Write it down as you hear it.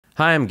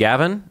Hi, I'm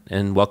Gavin,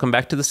 and welcome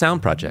back to the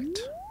Sound Project.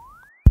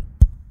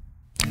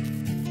 I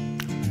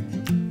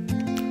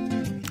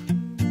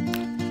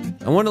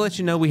want to let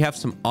you know we have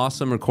some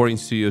awesome recording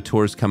studio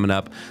tours coming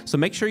up, so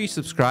make sure you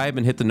subscribe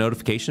and hit the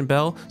notification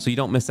bell so you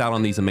don't miss out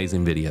on these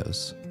amazing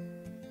videos.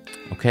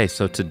 Okay,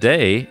 so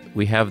today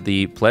we have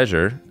the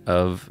pleasure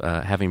of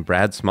having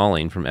Brad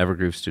Smalling from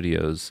Evergroove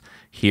Studios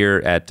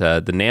here at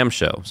the NAMM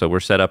show. So we're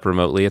set up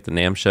remotely at the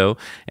NAMM show,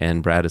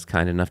 and Brad is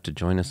kind enough to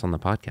join us on the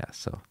podcast.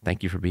 So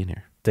thank you for being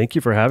here. Thank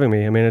you for having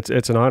me. I mean,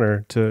 it's an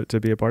honor to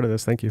be a part of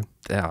this. Thank you.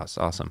 Yeah, it's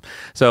awesome.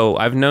 So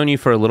I've known you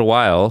for a little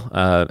while.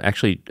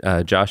 Actually,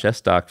 Josh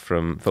S.O.U.N.D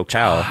from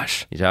Focal.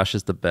 Josh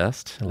is the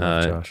best. I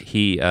love Josh.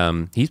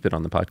 He's been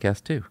on the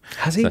podcast too.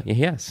 Has he? So, yeah,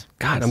 he has.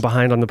 God, yes. I'm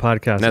behind on the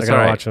podcast. That's I gotta all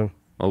right. watch him.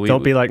 Well,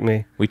 Don't be like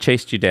me. We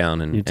chased you down,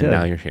 and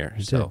now you're here.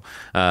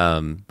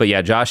 But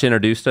yeah, Josh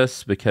introduced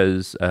us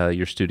because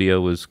your studio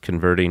was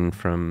converting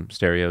from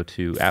stereo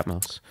to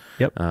Atmos.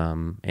 Yep.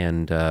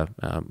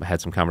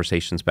 Had some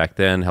conversations back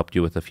then, helped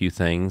you with a few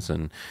things,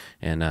 and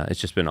it's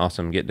just been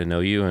awesome getting to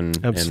know you.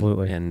 And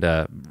absolutely. And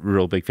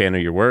real big fan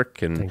of your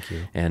work. And thank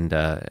you.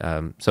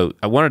 And so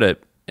I wanted to.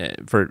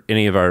 For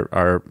any of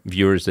our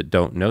viewers that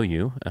don't know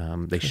you,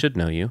 they should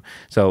know you.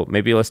 So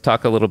maybe let's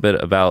talk a little bit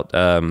about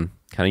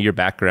kind of your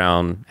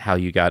background, how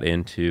you got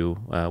into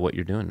what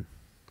you're doing.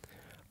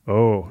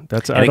 Oh,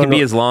 it can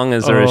be as long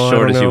as or as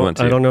short as you want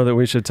to. I don't know that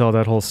we should tell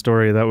that whole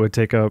story. That would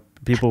take up,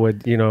 people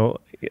would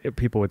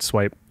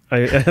swipe.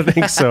 I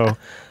think so.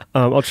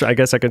 I'll try, I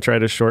guess I can try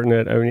to shorten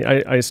it. I mean,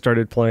 I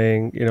started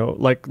playing,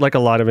 like a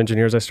lot of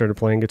engineers, I started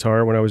playing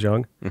guitar when I was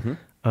young. Mm-hmm.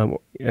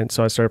 And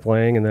so I started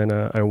playing, and then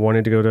I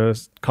wanted to go to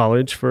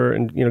college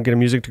get a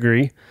music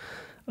degree.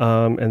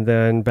 And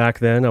then back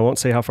then, I won't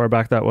say how far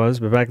back that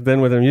was, but back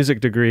then with a music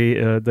degree,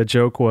 the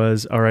joke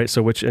was, all right,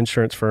 so which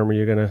insurance firm are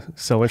you going to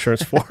sell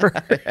insurance for?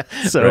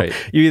 So right.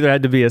 You either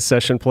had to be a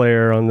session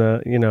player on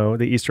the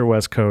East or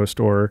West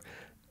Coast or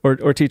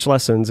teach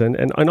lessons,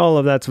 and all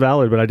of that's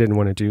valid, but I didn't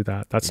want to do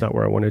that. That's not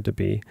where I wanted to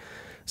be.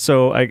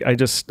 So I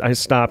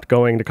stopped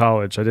going to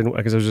college. I didn't,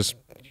 because I was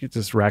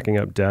just racking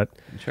up debt.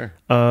 Sure.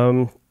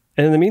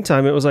 And in the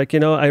meantime, it was like,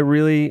 I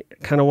really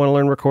kind of want to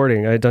learn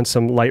recording. I had done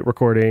some light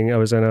recording. I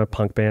was in a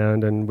punk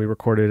band, and we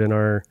recorded in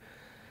our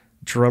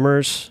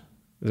drummer's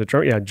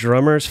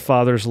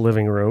father's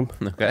living room.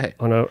 Okay.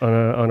 On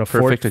a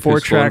perfect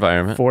four-track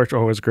environment. It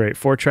was great.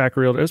 4-track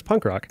reel. It was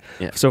punk rock.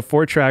 Yeah. So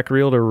 4-track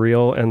reel to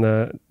reel,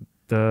 and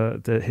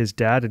his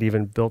dad had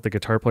even built the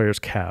guitar player's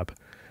cab,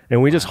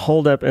 and we just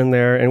holed up in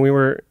there, and we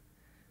were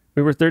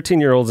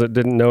 13-year-olds that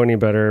didn't know any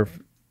better,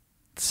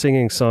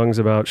 singing songs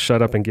about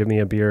shut up and give me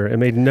a beer. It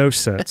made no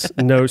sense.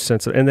 No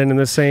sense. And then in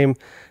the same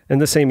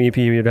EP,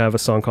 you'd have a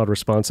song called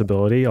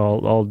Responsibility,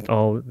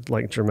 all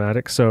like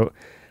dramatic. So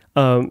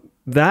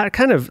that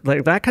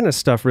kind of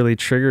stuff really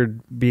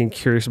triggered being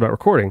curious about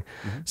recording.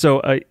 Mm-hmm. So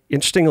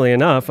interestingly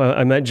enough,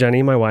 I met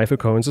Jenny, my wife, who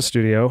co-owns the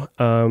studio.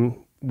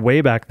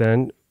 Way back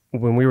then,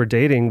 when we were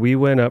dating, we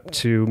went up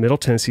to Middle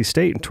Tennessee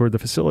State and toured the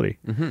facility.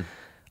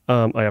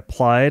 Mm-hmm. I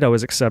applied, I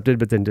was accepted,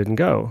 but then didn't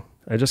go.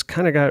 I just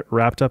kind of got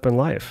wrapped up in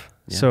life.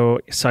 Yeah. So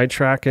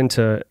sidetrack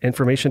into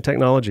information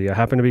technology. I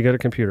happen to be good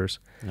at computers.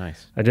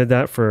 Nice. I did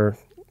that for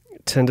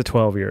 10 to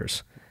 12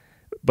 years.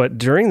 But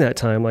during that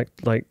time, like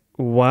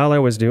while I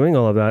was doing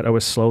all of that, I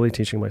was slowly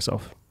teaching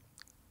myself.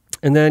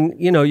 And then,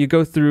 you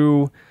go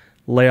through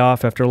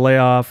layoff after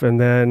layoff, and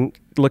then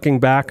looking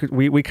back,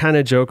 we kind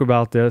of joke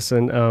about this,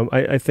 and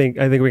I think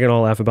we can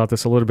all laugh about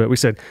this a little bit. We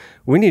said,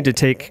 we need to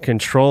take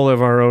control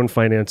of our own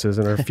finances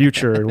and our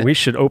future, and we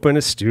should open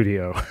a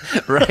studio.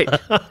 Right.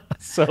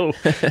 So,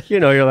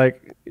 you're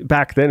like,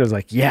 back then it was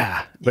like,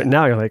 yeah. But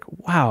now you're like,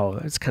 wow,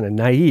 that's kind of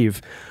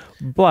naive.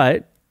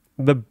 But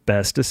the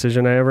best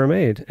decision I ever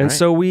made. And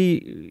so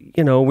we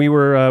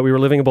were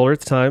living in Boulder at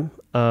the time.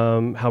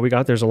 How we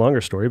got there's a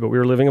longer story, but we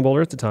were living in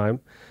Boulder at the time.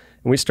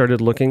 And we started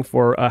looking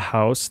for a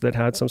house that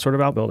had some sort of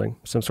outbuilding,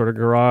 some sort of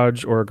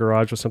garage, or a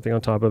garage with something on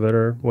top of it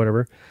or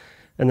whatever.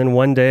 And then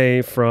one day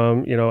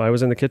I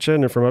was in the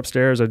kitchen, and from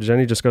upstairs,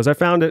 Jenny just goes, I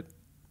found it.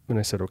 And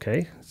I said,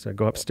 okay. So I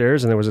go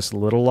upstairs, and there was this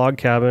little log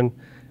cabin,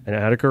 and it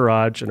had a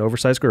garage, an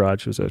oversized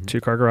garage. It was a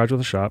 2-car garage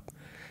with a shop.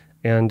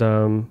 And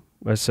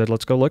I said,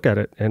 let's go look at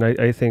it. And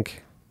I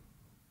think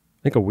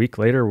a week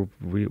later,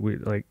 we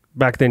like,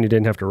 back then you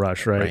didn't have to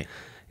rush, right?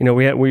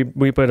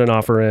 We put an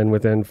offer in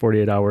within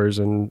 48 hours,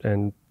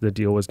 and the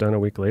deal was done a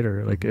week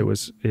later. Like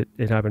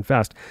it happened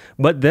fast.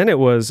 But then it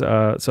was,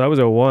 so I was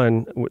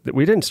 01.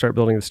 We didn't start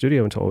building the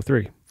studio until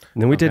 03.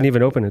 And then we didn't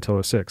even open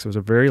until 06. It was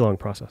a very long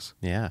process.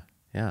 Yeah.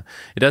 Yeah.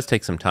 It does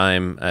take some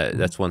time.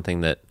 That's one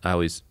thing that I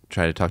always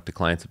try to talk to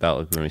clients about.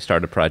 Like when we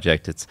start a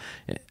project, it's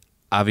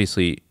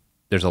obviously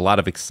there's a lot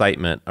of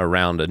excitement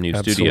around a new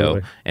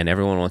studio, and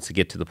everyone wants to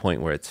get to the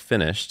point where it's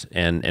finished,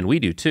 and we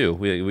do too.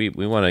 We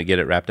want to get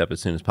it wrapped up as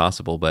soon as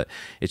possible, but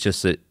it's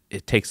just that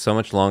it takes so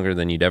much longer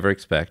than you'd ever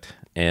expect,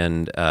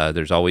 and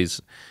there's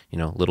always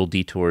little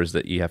detours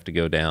that you have to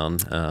go down.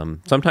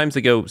 Sometimes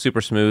they go super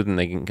smooth and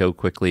they can go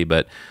quickly,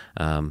 but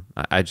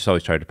I just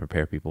always try to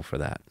prepare people for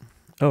that.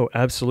 Oh,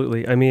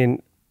 absolutely. I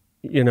mean,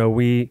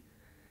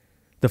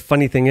 the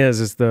funny thing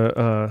is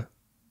the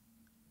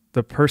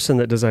person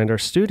that designed our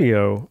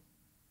studio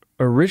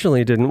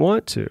originally didn't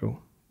want to.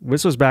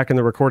 This was back in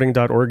the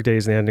recording.org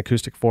days. They had an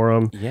acoustic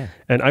forum. Yeah.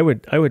 And I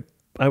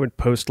would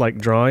post like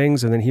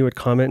drawings, and then he would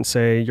comment and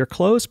say, "You're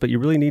close, but you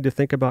really need to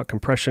think about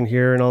compression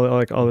here," and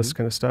all this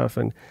kind of stuff.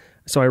 And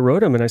so I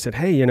wrote him and I said,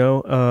 "Hey,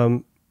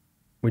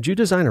 would you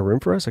design a room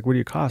for us? Like, what do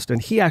you cost?"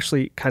 And he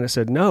actually kind of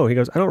said no. He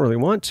goes, "I don't really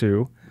want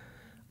to.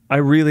 I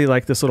really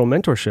like this little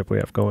mentorship we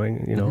have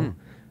going,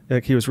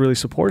 Like, he was really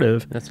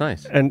supportive." That's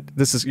nice. And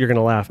you're going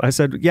to laugh. I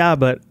said, "Yeah,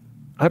 but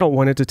I don't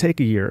want it to take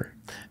a year."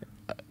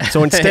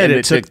 So instead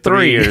it took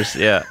 3 years.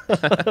 Yeah.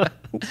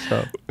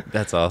 So.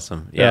 That's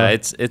awesome. Yeah.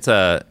 It's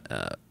I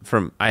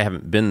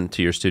haven't been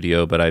to your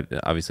studio, but I've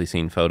obviously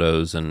seen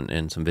photos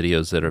and some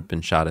videos that have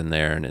been shot in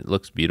there, and it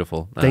looks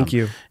beautiful. Thank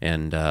you.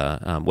 And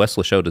Wes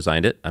Lachaux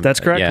designed it. That's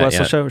correct. Wes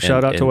Lachaux.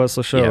 Shout out to Wes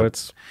Lachaux. Yeah.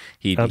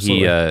 He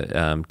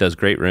does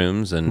great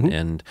rooms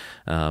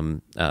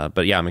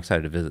but yeah, I'm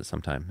excited to visit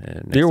sometime.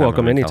 You're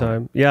welcome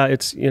anytime. Yeah,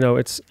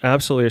 it's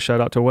absolutely a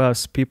shout out to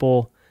Wes.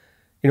 People,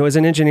 as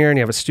an engineer, and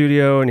you have a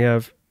studio, and you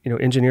have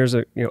engineers,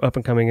 up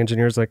and coming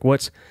engineers, like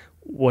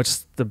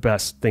what's the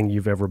best thing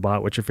you've ever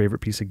bought? What's your favorite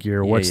piece of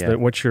gear? What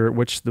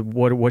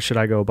should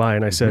I go buy?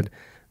 And I said,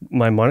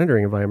 my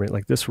monitoring environment,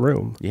 like this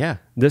room. Yeah.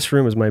 This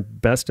room is my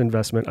best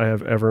investment I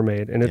have ever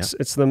made. And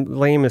it's the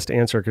lamest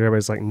answer, because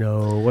everybody's like,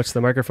 no, what's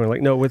the microphone?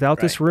 Like, no, without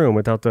this room,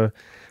 without the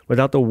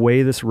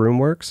way this room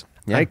works,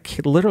 I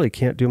literally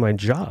can't do my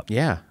job.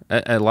 Yeah.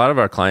 A lot of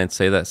our clients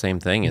say that same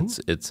thing.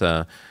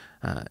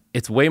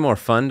 It's way more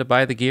fun to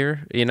buy the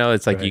gear.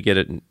 It's like you get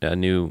a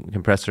new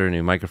compressor, a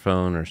new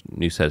microphone, or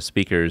new set of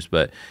speakers,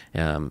 but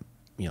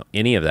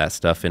any of that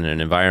stuff in an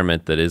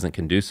environment that isn't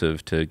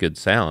conducive to good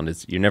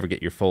sound, you never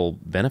get your full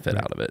benefit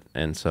out of it.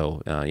 And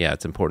so,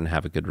 it's important to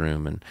have a good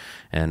room.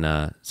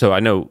 And so I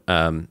know,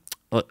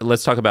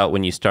 let's talk about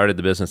when you started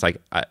the business.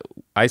 Like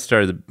I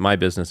started my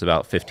business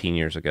about 15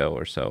 years ago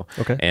or so.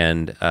 Okay.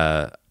 And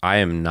I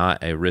am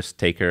not a risk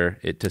taker.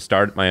 To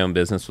start my own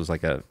business was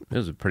it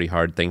was a pretty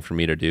hard thing for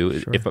me to do.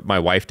 Sure. If my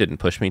wife didn't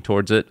push me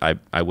towards it,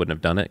 I wouldn't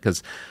have done it,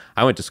 because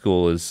I went to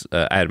school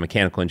I had a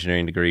mechanical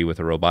engineering degree with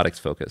a robotics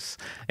focus,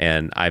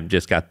 and I've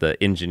just got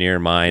the engineer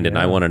mind, and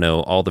I want to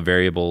know all the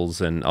variables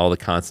and all the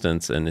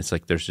constants, and it's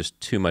like there's just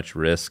too much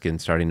risk in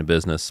starting a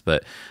business.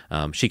 But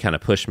she kind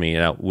of pushed me.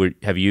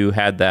 Have you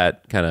had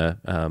that kind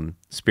of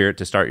spirit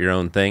to start your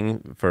own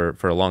thing for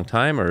a long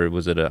time, or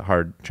was it a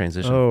hard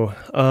transition?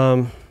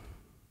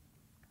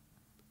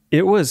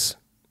 It was.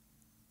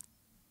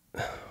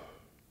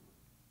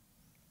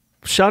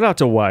 Shout out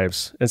to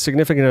wives and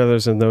significant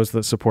others and those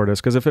that support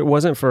us, because if it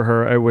wasn't for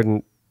her, I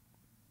wouldn't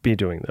be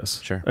doing this.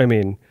 Sure. I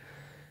mean,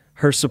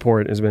 her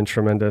support has been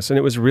tremendous, and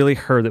it was really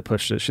her that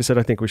pushed it. She said,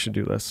 "I think we should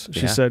do this."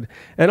 She said,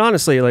 and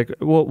honestly, like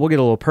we'll get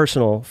a little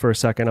personal for a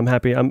second. I'm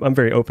happy. I'm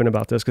very open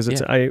about this,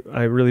 because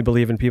I really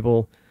believe in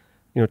people,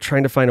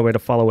 trying to find a way to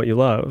follow what you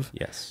love.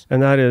 Yes.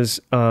 And that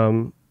is,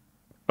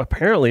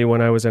 apparently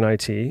when I was in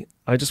IT,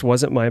 I just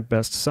wasn't my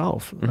best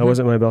self. I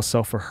wasn't my best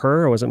self for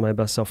her. I wasn't my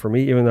best self for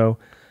me, even though,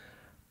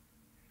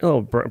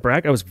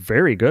 brag, I was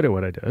very good at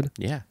what I did.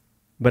 Yeah.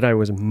 But I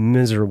was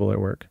miserable at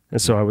work.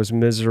 And so I was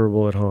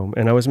miserable at home,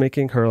 and I was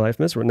making her life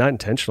miserable, not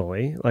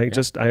intentionally, I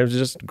was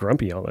just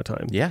grumpy all the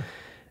time. Yeah.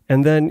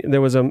 And then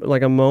there was a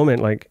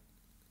moment, like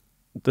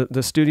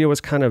the studio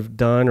was kind of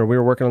done, or we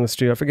were working on the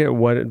studio. I forget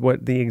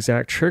what the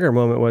exact trigger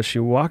moment was. She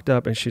walked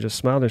up and she just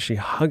smiled and she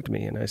hugged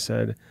me, and I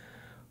said,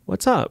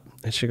 "What's up?"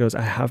 And she goes,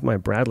 "I have my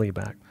Bradley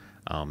back."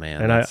 Oh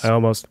man. And I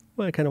almost,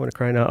 I kind of want to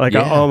cry now. Like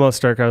I almost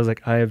started, I was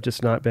like, I have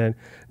just not been,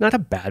 not a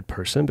bad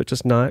person, but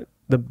just not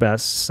the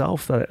best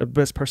self, the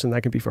best person that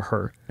I can be for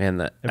her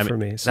and for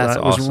me. So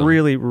that was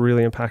really,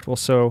 really impactful.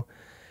 So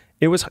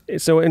it was,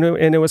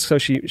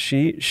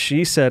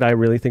 she said, "I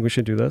really think we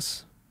should do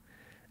this."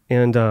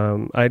 And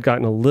I had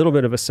gotten a little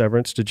bit of a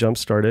severance to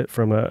jumpstart it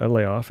from a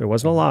layoff. It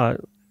wasn't a lot,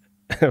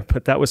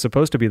 but that was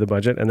supposed to be the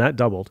budget, and that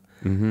doubled.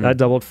 That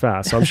doubled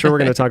fast. So I'm sure we're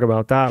going to talk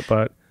about that,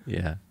 but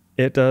yeah,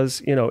 it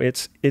does.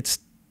 It's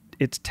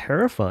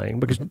terrifying,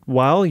 because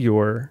while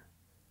you're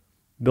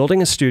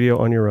building a studio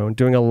on your own,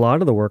 doing a lot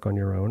of the work on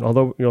your own,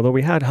 although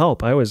we had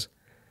help, I was,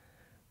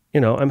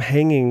 I'm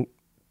hanging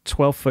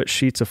 12-foot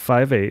sheets of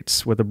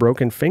 5/8 with a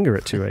broken finger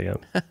at 2 a.m.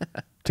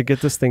 to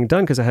get this thing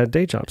done, because I had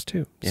day jobs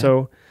too. Yeah.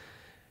 So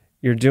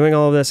you're doing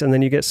all of this, and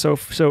then you get so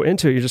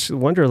into it, you just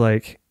wonder,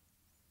 like,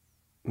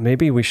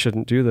 maybe we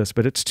shouldn't do this,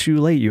 but it's too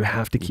late. You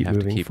have to keep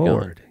moving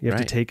forward. You have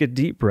to take a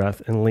deep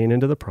breath and lean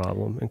into the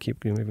problem and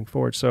keep moving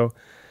forward. So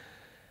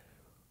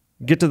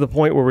get to the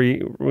point where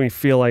we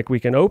feel like we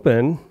can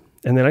open,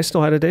 and then I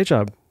still had a day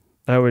job.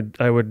 I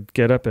would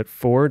get up at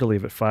 4 to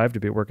leave at 5 to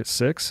be at work at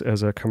 6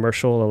 as a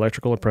commercial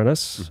electrical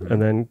apprentice,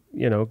 and then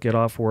get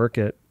off work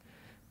at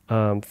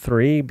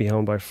 3, be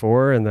home by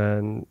 4, and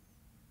then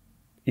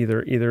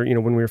either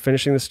when we were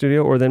finishing the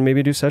studio, or then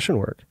maybe do session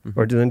work,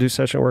 or then do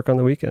session work on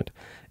the weekend.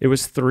 It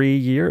was 3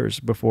 years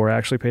before I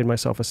actually paid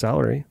myself a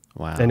salary.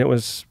 Wow. And it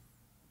was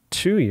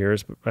 2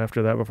 years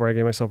after that before I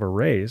gave myself a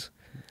raise.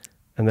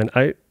 And then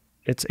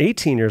it's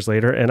 18 years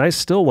later and I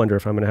still wonder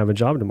if I'm going to have a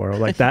job tomorrow.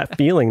 Like that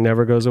feeling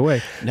never goes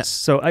away. No.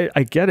 So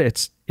I get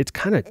it. It's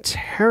kind of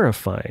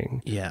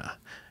terrifying. Yeah.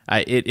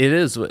 It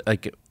is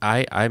like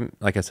I'm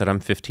like I said, I'm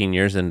 15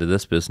 years into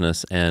this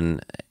business,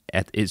 and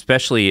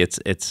especially it's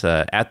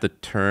at the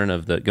turn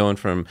of going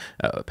from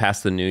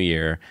past the new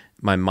year,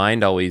 my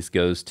mind always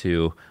goes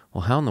to,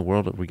 well, how in the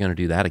world are we going to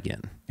do that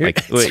again?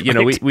 Like, you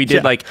know, we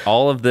did like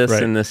all of this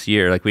in this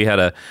year. Like we had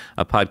a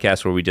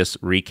podcast where we just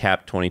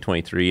recapped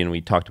 2023 and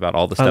we talked about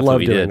all the stuff that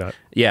we did. That.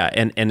 Yeah.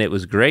 And it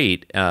was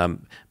great.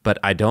 But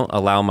I don't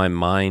allow my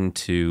mind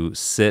to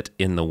sit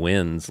in the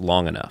wins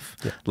long enough.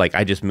 Yeah. Like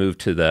I just moved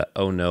to the,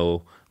 oh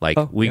no, like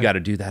we got to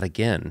do that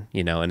again,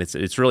 you know, and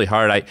it's really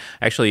hard. I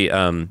actually,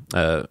 a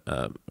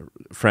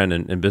friend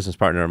and business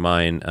partner of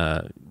mine,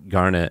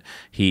 Garnet,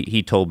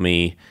 he told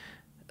me,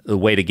 the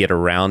way to get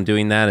around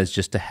doing that is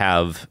just to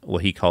have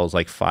what he calls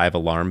like 5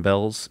 alarm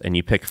bells, and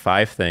you pick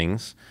 5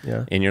 things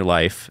in your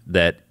life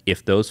that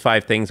if those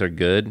 5 things are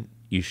good,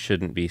 you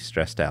shouldn't be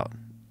stressed out.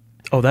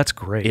 Oh, that's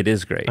great. It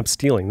is great. I'm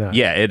stealing that.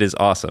 Yeah, it is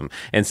awesome.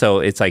 And so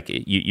it's like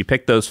you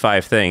pick those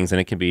 5 things,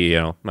 and it can be,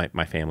 you know,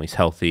 my family's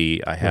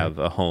healthy, I have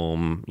a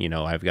home, you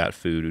know, I've got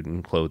food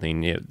and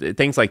clothing, you know,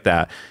 things like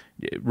that,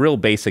 real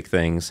basic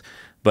things.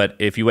 But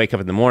if you wake up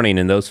in the morning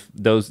and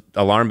those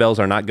alarm bells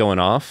are not going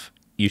off,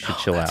 you should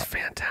chill out. That's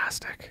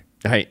fantastic.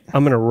 Right.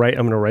 I'm gonna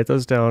write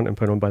those down and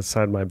put them by the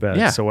side of my bed.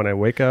 Yeah. So when I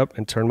wake up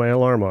and turn my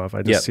alarm off,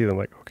 I just see them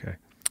like, okay.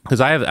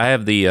 Because I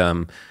have the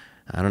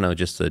I don't know,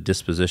 just the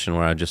disposition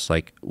where I just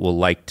like will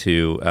like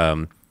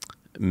to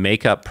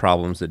make up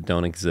problems that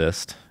don't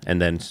exist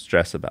and then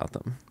stress about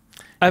them.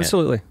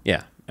 Absolutely.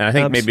 And I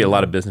think maybe a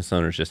lot of business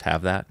owners just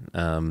have that.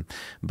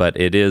 But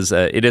it is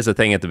a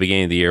thing at the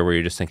beginning of the year where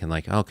you're just thinking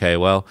like, okay,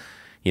 well,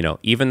 you know,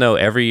 even though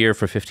every year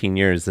for 15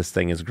 years this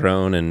thing has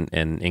grown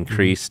and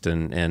increased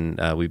and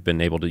we've been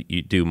able to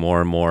do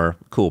more and more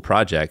cool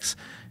projects,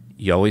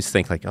 you always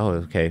think like, oh,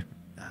 okay,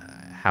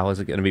 how is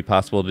it going to be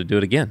possible to do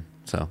it again?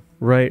 So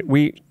right,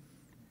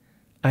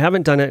 I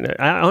haven't done it.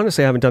 I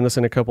honestly haven't done this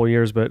in a couple of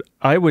years, but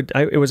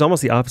it was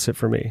almost the opposite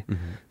for me.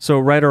 Mm-hmm. So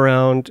right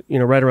around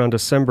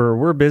December,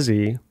 we're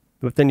busy,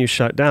 but then you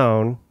shut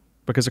down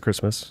because of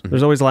Christmas. Mm-hmm.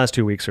 There's always the last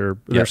 2 weeks or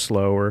they're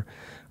slow or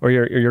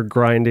you're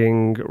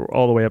grinding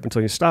all the way up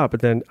until you stop.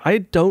 But then I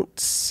don't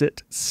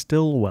sit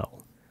still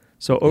well.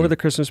 So over the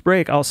Christmas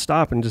break, I'll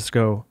stop and just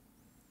go,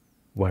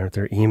 why aren't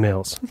there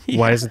emails?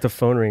 Why isn't the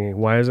phone ringing?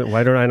 Why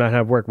do I not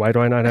have work? Why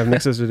do I not have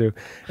mixes to do?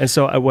 And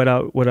so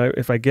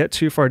if I get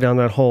too far down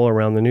that hole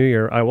around the new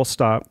year, I will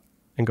stop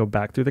and go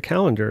back through the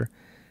calendar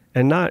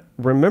and not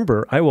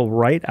remember. I will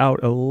write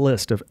out a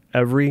list of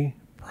every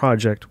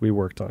project we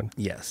worked on.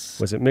 Yes.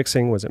 Was it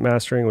mixing? Was it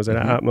mastering? Was it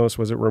Atmos?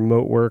 Was it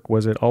remote work?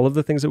 Was it all of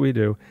the things that we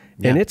do?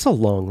 Yeah. And it's a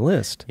long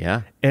list.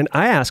 Yeah. And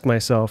I ask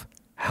myself,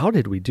 how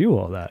did we do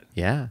all that?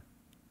 Yeah.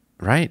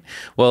 Right.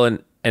 Well,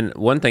 and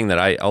one thing that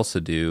I also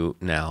do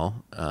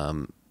now,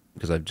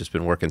 because I've just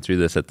been working through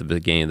this at the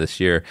beginning of this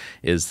year,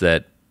 is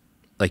that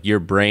like your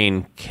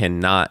brain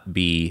cannot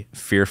be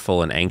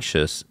fearful and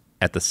anxious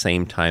at the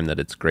same time that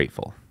it's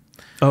grateful.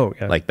 Oh,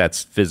 yeah. Like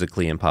that's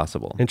physically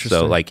impossible. Interesting.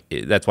 So like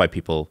that's why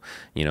people,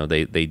 you know,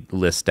 they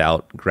list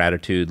out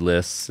gratitude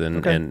lists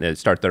and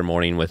start their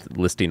morning with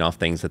listing off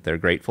things that they're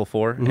grateful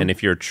for. Mm-hmm. And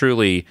if you're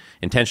truly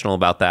intentional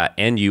about that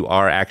and you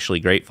are actually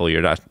grateful,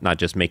 you're not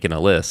just making a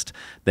list,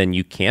 then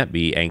you can't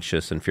be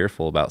anxious and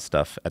fearful about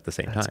stuff at the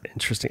same time.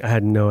 Interesting. I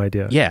had no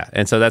idea. Yeah.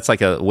 And so that's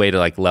like a way to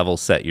like level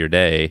set your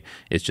day.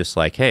 It's just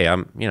like, hey,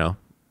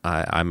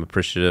 I'm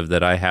appreciative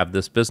that I have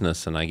this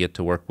business and I get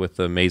to work with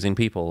amazing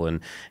people, and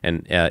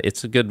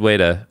it's a good way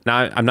to.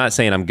 Now, I'm not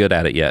saying I'm good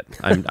at it yet.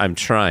 I'm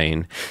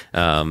trying,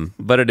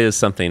 but it is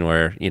something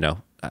where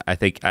I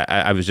think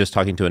I was just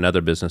talking to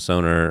another business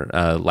owner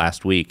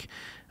last week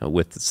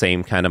with the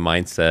same kind of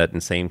mindset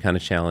and same kind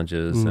of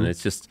challenges, and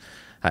it's just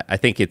I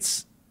think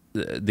it's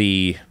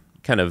the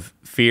kind of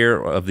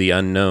fear of the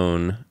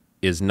unknown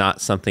is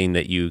not something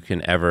that you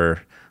can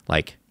ever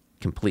like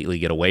completely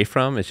get away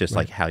from. It's just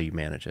like how you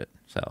manage it.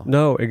 So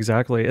no,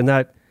 exactly. And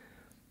that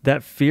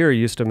fear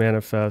used to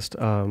manifest,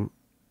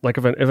 like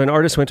if an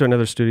artist went to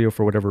another studio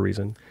for whatever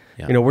reason,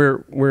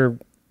 we're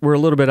a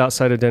little bit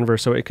outside of Denver,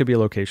 so it could be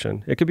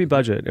location, it could be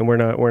budget, and we're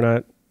not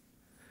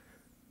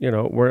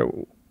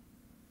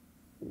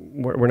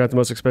the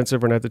most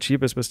expensive, we're not the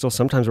cheapest, but still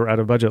sometimes we're out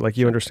of budget. Like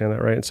you understand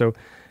that, right? And so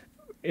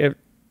if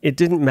it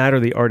didn't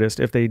matter the artist,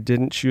 if they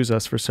didn't choose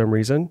us for some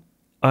reason,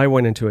 I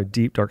went into a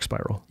deep dark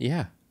spiral.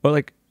 Yeah. But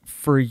like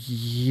for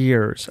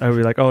years, I would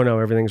be like, oh no,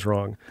 everything's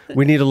wrong.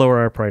 We need to lower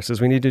our prices.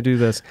 We need to do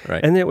this.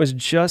 Right. And it was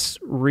just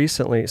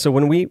recently. So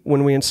when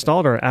we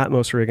installed our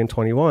Atmos rig in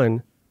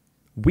 21,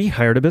 we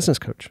hired a business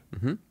coach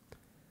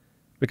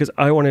because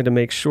I wanted to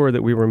make sure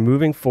that we were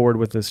moving forward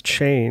with this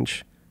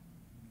change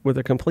with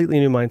a completely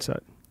new mindset.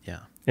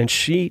 Yeah. And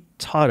she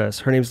taught us,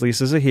 her name's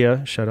Lisa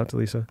Zahia. Shout out to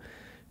Lisa.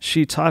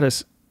 She taught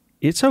us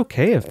it's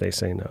okay if they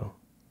say no.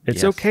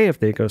 It's okay if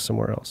they go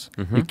somewhere else.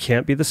 You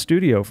can't be the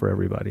studio for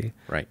everybody.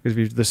 Right. Because if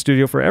you're the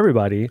studio for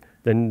everybody,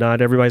 then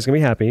not everybody's going to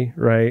be happy,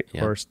 right?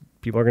 Yeah. Or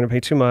people are going to pay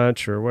too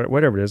much or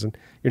whatever it is. And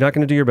you're not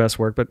going to do your best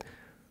work. But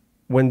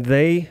when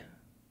they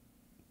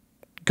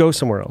go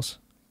somewhere else,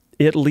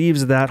 it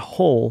leaves that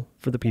hole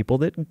for the people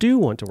that do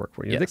want to work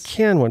for you, that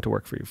can want to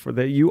work for you, for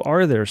that you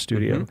are their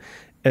studio.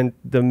 And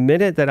the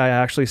minute that I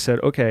actually said,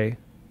 okay,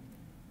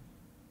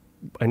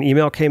 an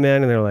email came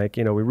in and they're like,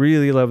 we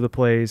really love the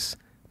place.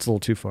 It's a little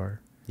too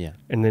far. Yeah.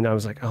 And then I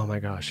was like, oh my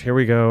gosh, here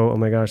we go. Oh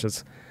my gosh,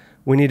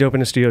 we need to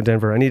open a studio in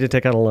Denver. I need to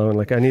take out a loan.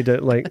 Like I need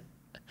to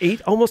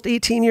almost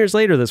 18 years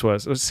later it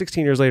was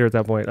 16 years later at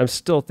that point. I'm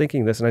still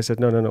thinking this. And I said,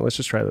 no, let's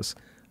just try this.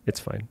 It's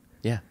fine.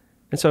 Yeah.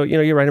 And so,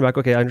 you're writing back,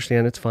 okay, I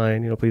understand, it's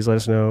fine. Please let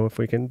us know if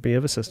we can be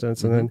of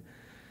assistance. And then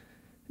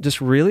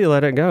just really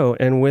let it go.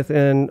 And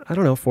within,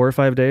 4 or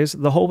 5 days,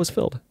 the hole was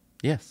filled.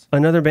 Yes.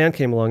 Another band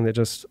came along that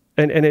just,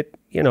 and it,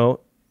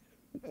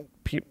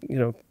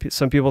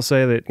 some people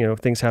say that,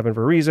 things happen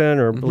for a reason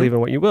or believe in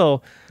what you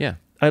will. Yeah.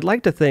 I'd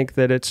like to think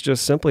that it's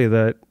just simply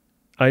that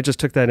I just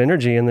took that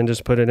energy and then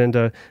just put it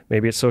into,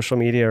 maybe it's social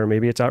media or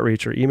maybe it's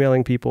outreach or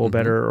emailing people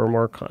better or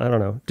more, I don't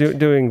know,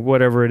 doing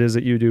whatever it is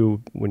that you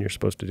do when you're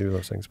supposed to do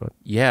those things. But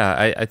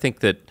yeah, I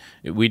think that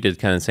we did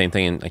kind of the same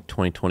thing in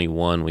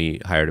 2021. We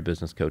hired a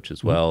business coach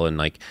as well.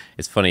 And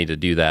it's funny to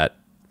do that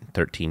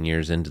 13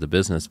 years into the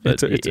business,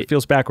 but it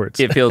feels backwards.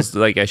 It feels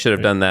like I should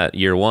have done that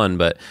year one,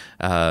 but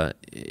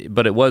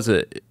it was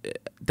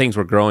things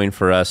were growing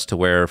for us to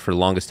where for the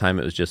longest time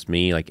it was just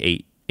me, like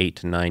 8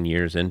 to 9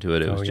 years into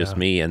it, it was just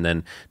me, and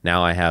then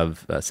now I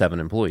have 7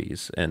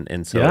 employees,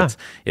 and so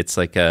it's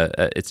like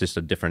it's just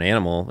a different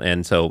animal,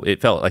 and so it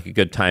felt like a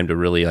good time to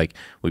really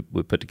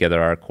we put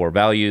together our core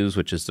values,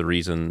 which is the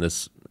reason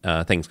this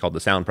thing's called the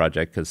S.O.U.N.D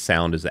project, because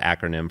S.O.U.N.D is the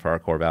acronym for our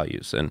core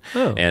values, and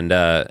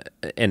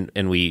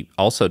we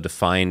also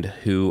defined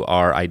who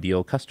our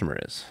ideal customer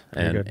is,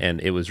 and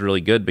it was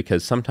really good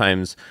because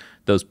sometimes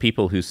those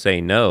people who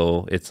say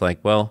no, it's like,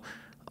 well,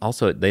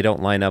 also they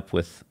don't line up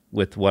with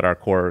what our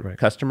core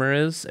customer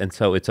is, and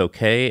so it's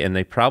okay, and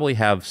they probably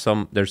have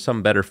there's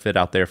some better fit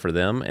out there for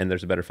them, and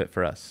there's a better fit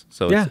for us,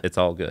 so it's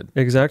all good.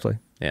 Exactly.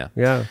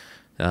 Yeah.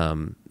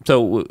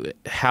 So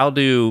how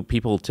do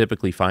people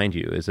typically find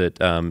you? Is it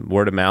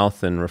word of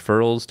mouth and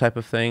referrals type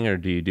of thing, or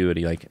do you do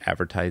any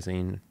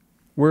advertising?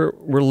 We're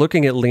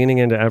looking at leaning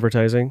into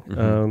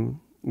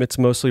advertising. It's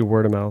mostly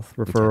word of mouth,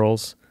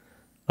 referrals.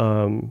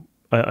 Okay.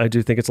 I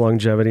do think it's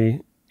longevity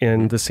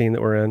in the scene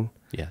that we're in.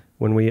 Yeah.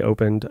 When we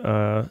opened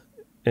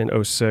in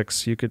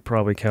 2006, you could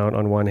probably count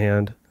on one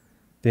hand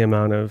the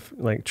amount of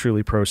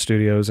truly pro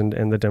studios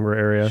in the Denver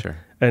area. Sure.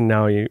 And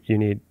now you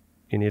need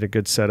a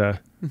good set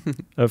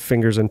of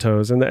fingers and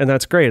toes, and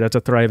that's great. That's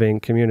a thriving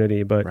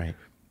community, but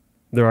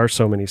there are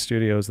so many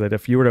studios that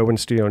if you were to open a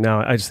studio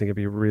now, I just think it'd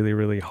be really,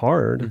 really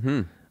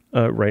hard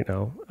right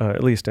now,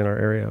 at least in our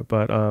area.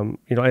 But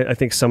I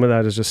think some of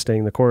that is just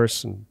staying the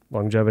course and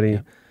longevity,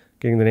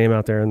 getting the name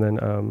out there, and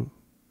then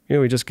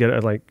we just get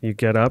you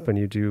get up and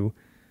you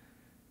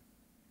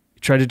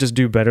try to just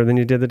do better than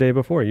you did the day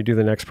before. You do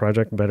the next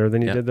project better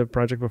than you did the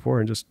project before,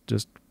 and just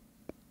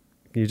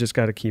you just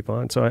got to keep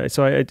on. So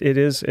it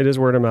is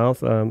word of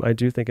mouth. I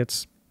do think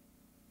it's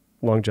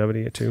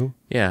longevity too.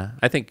 Yeah,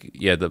 I think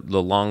the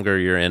longer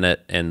you're in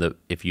it, and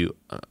if you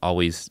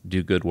always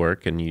do good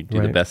work and you do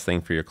the best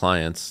thing for your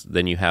clients,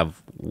 then you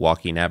have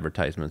walking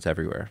advertisements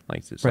everywhere.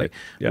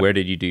 Where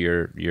did you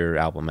do your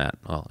album at?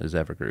 Well, is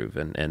Evergroove,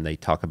 and they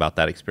talk about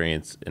that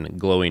experience in a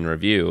glowing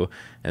review,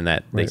 and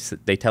that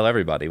they tell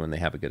everybody when they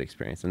have a good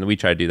experience. And we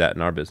try to do that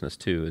in our business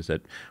too. Is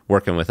that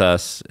working with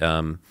us?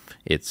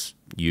 It's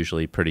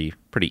usually pretty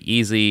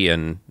easy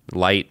and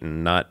light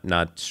and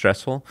not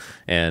stressful,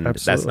 and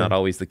that's not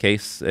always the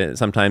case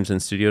sometimes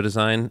in studio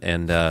design,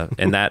 and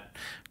that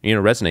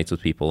resonates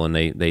with people, and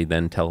they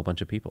then tell a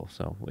bunch of people.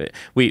 So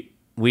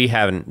we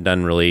haven't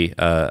done really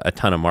a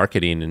ton of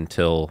marketing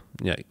until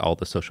all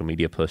the social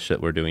media push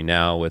that we're doing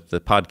now with the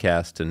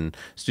podcast and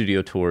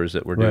studio tours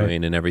that we're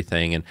doing and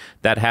everything, and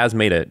that has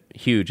made a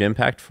huge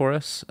impact for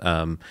us.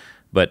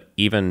 But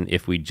even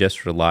if we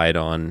just relied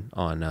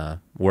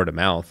on word of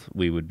mouth,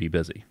 we would be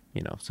busy.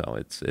 So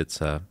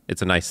it's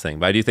a nice thing.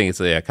 But I do think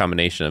it's a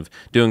combination of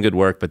doing good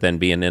work, but then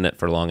being in it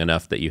for long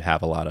enough that you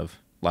have a lot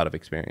of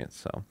experience.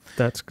 So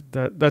that's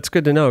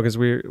good to know, because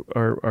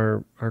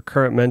our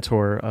current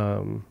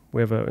mentor,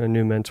 we have a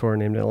new mentor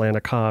named Atlanta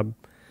Cobb.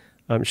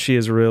 She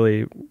is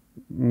really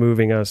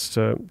moving us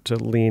to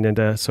lean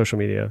into social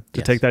media,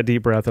 to take that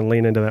deep breath and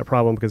lean into that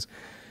problem, because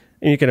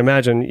you can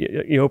imagine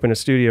you open a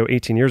studio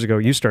 18 years ago,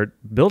 you start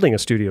building a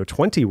studio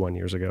 21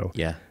 years ago.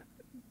 Yeah.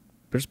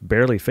 There's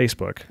barely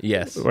Facebook.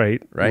 Yes.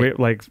 Right.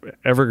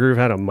 Evergroove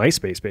had a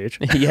MySpace page.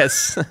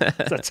 Yes.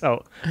 That's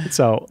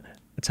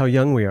how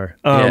young we are.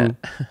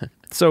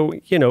 So,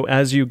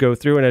 as you go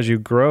through and as you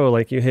grow,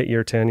 you hit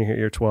year 10, you hit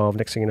year 12,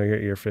 next thing you know, you're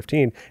at year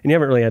 15, and you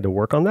haven't really had to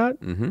work on that.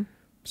 Mm-hmm.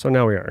 So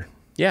now we are.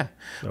 Yeah.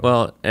 So.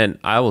 Well, and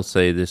I will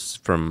say this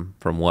from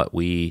what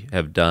we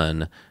have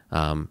done,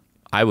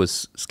 I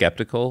was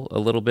skeptical a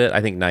little bit.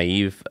 I think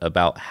naive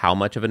about how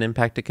much of an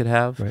impact it could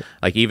have. Right.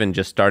 Like even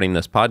just starting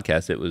this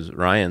podcast, it was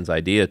Ryan's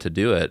idea to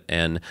do it.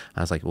 And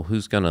I was like, well,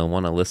 who's going to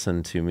want to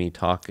listen to me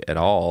talk at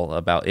all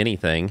about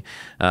anything?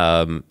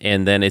 And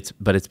then it's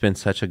been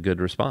such a good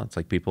response.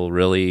 Like people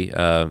really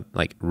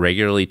like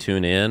regularly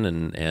tune in.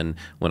 And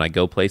when I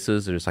go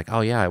places, they're just like,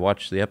 oh yeah, I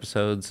watched the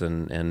episodes.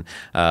 And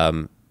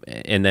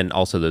then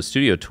also those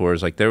studio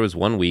tours. Like there was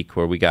one week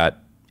where we got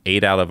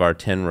 8 out of our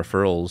 10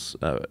 referrals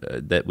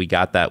that we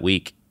got that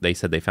week, they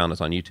said they found us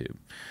on YouTube.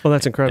 Well,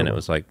 that's incredible. And it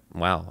was like,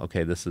 wow,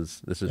 okay, this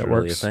is really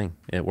works. a thing.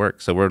 It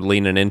works. So we're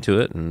leaning into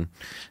it and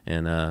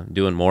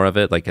doing more of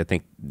it. Like I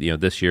think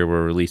this year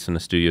we're releasing a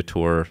studio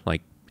tour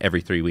like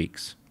every 3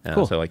 weeks.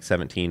 Cool. So like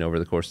 17 over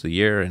the course of the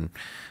year, and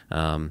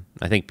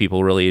I think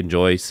people really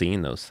enjoy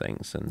seeing those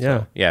things. And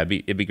so, it'd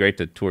be great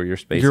to tour your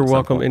space. You're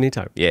welcome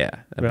anytime. Yeah,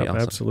 that'd be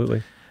awesome.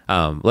 Absolutely.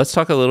 Let's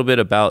talk a little bit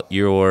about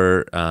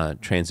your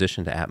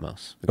transition to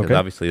Atmos, because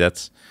obviously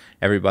that's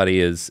everybody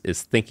is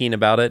thinking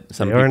about it.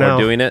 Some people are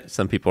doing it,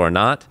 some people are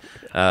not.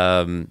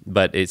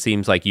 But it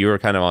seems like you were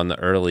kind of on the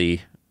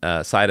early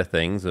side of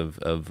things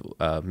of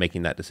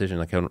making that decision.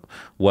 Like,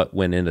 what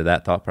went into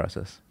that thought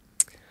process?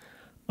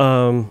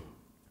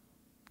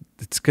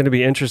 It's going to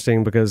be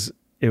interesting because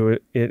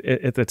it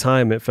at the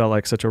time it felt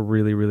like such a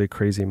really, really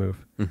crazy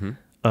move. Mm-hmm.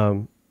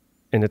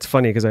 And it's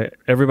funny because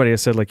everybody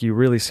has said, like, you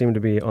really seem to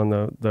be on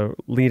the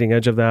leading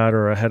edge of that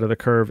or ahead of the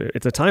curve.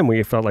 At the time,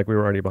 we felt like we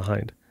were already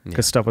behind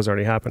because stuff was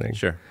already happening.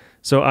 Sure.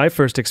 So I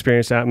first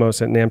experienced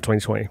Atmos at NAMM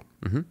 2020.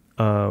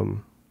 Mm-hmm.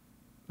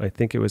 I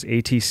think it was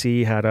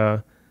ATC had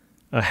a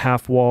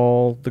half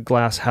wall, the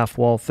glass half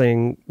wall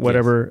thing,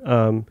 whatever.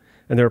 Yes.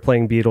 And they were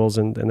playing Beatles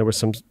and there was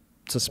some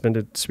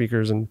suspended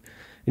speakers and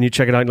you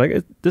check it out and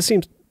like, this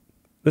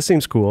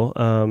seems cool.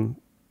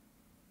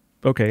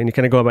 Okay, and you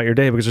kind of go about your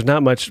day because there's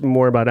not much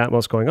more about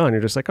Atmos going on.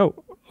 You're just like, oh,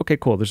 okay,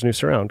 cool. There's new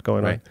surround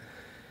going on.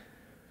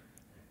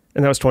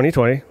 And that was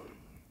 2020.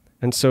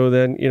 And so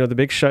then, the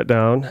big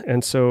shutdown.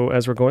 And so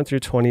as we're going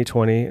through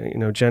 2020,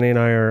 Jenny and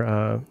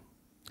I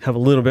have a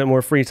little bit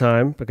more free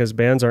time because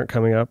bands aren't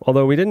coming up.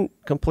 Although we didn't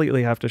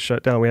completely have to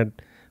shut down. We had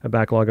a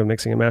backlog of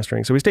mixing and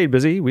mastering. So we stayed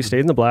busy. We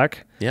stayed in the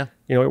black. Yeah.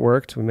 It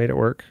worked. We made it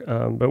work.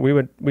 But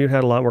we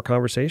had a lot more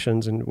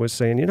conversations and was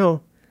saying,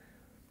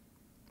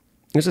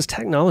 there's this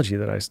technology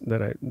that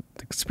I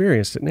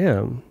experienced at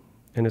NAMM,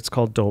 and it's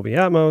called Dolby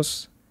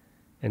Atmos,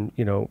 and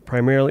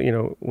primarily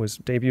was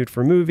debuted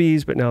for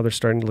movies, but now they're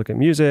starting to look at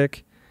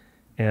music,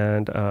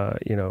 and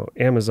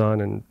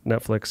Amazon and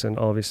Netflix and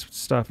all of this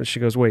stuff. And she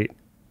goes, wait,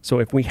 so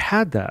if we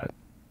had that,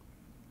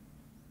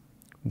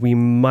 we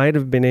might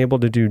have been able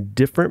to do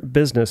different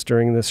business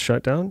during this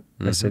shutdown.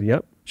 Mm-hmm. I said,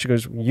 yep. She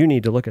goes, you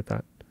need to look at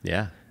that.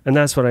 Yeah. And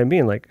that's what I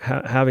mean, like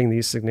having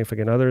these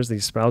significant others,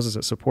 these spouses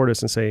that support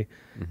us and say,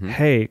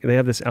 hey, they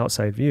have this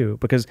outside view.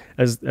 Because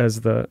as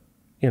the,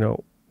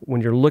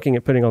 when you're looking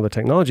at putting all the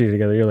technology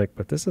together, you're like,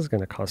 but this is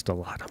going to cost a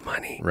lot of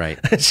money. Right.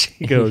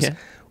 She goes,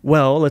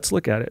 well, let's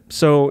look at it.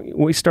 So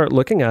we start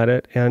looking at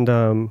it and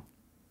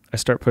I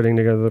start putting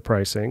together the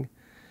pricing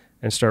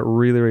and start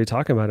really, really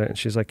talking about it. And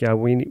she's like, yeah,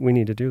 we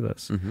need to do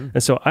this. Mm-hmm.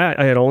 And so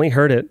I had only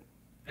heard it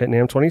at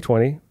NAMM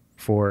 2020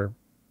 for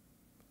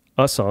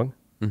a song.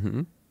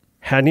 Mm-hmm.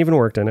 Hadn't even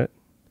worked in it,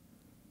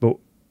 but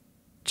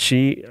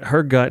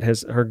her gut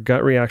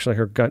reaction, like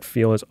her gut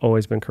feel has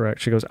always been correct.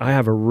 She goes, I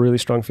have a really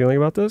strong feeling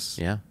about this.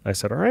 Yeah. I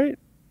said, all right,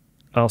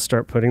 I'll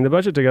start putting the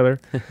budget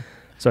together.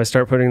 So I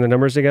start putting the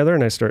numbers together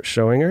and I start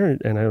showing her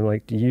and I'm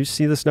like, do you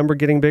see this number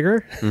getting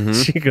bigger? Mm-hmm.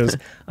 She goes,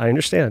 I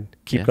understand.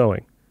 Keep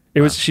going.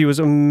 She was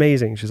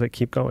amazing. She's like,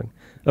 keep going.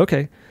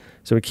 Okay.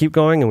 So we keep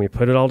going and we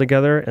put it all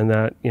together and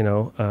that,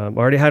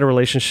 already had a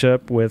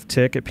relationship with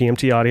Tick at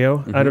PMT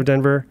Audio out of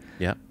Denver.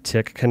 Yeah.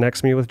 Tick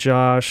connects me with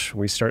Josh.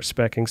 We start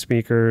speccing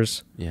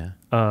speakers. Yeah.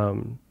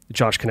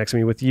 Josh connects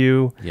me with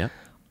you. Yeah.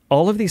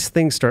 All of these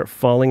things start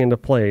falling into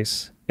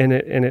place and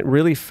it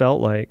really felt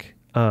like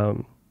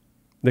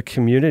the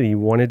community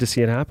wanted to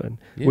see it happen.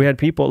 Yeah. We had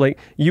people like,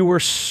 you were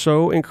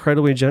so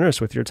incredibly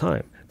generous with your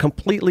time,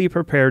 completely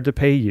prepared to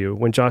pay you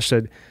when Josh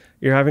said,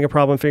 you're having a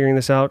problem figuring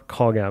this out,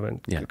 call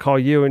Gavin. Yeah. Call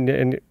you,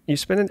 and you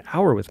spent an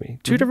hour with me,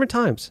 2 different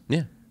times.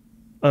 Yeah.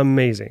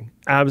 Amazing.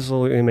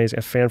 Absolutely amazing.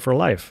 A fan for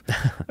life.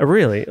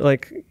 Really,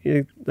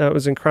 that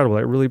was incredible.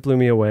 It really blew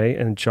me away.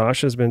 And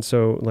Josh has been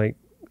so like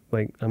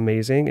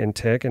amazing, and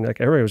Tick, and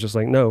like everybody was just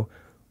like, no,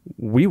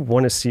 we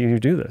want to see you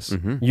do this.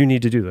 Mm-hmm. You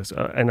need to do this.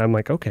 And I'm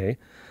like, okay.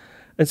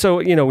 And so,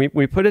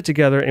 we put it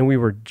together and we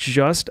were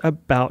just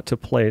about to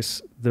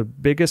place the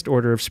biggest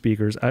order of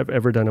speakers I've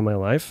ever done in my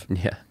life.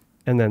 Yeah.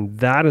 And then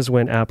that is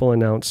when Apple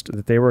announced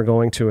that they were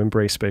going to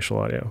embrace spatial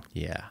audio.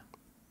 Yeah.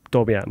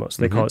 Dolby Atmos.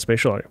 They call it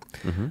spatial audio.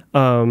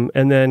 Mm-hmm.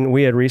 And then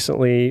we had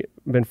recently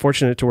been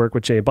fortunate to work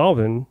with Jay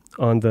Balvin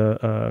on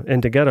the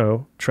End to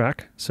Ghetto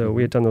track. So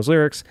we had done those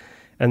lyrics.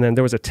 And then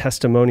there was a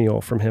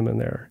testimonial from him in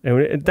there.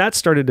 And that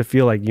started to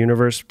feel like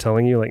universe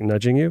telling you, like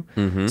nudging you.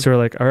 Mm-hmm. So we're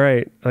like, all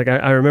right. Like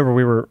I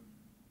remember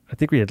I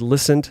think we had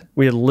listened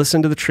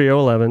to the Trio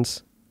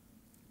 11s.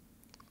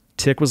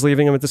 Tick was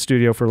leaving him at the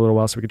studio for a little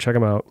while so we could check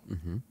him out.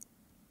 Mm-hmm.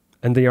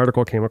 And the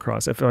article came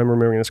across, if I'm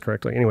remembering this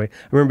correctly. Anyway,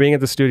 I remember being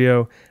at the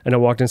studio and I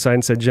walked inside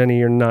and said, Jenny,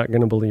 you're not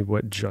going to believe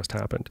what just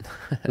happened.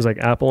 It was like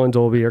Apple and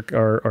Dolby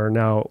are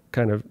now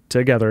kind of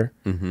together,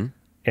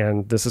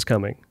 and this is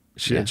coming.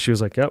 She was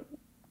like, yep,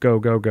 go.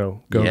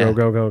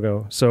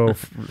 So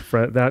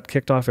that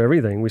kicked off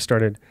everything. We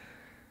started,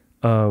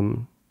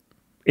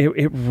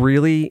 it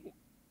really,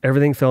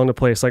 everything fell into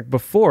place. Like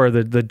before,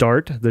 the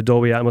DART, the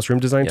Dolby Atmos room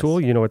design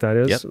tool, you know what that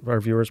is? Yep. Our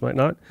viewers might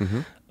not,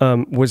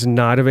 was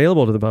not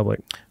available to the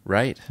public.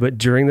 Right. But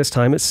during this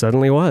time, it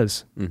suddenly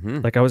was.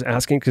 Like I was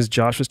asking, because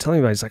Josh was telling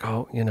me about it. He's like,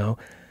 oh,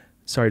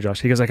 sorry,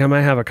 Josh. He goes like, I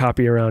might have a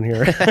copy around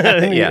here.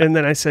 And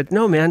then I said,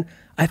 no, man,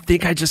 I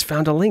think I just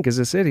found a link. Is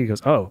this it? He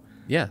goes, oh,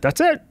 yeah,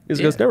 that's it. He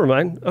goes, never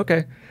mind.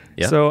 Okay.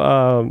 Yeah.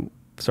 So,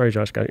 sorry,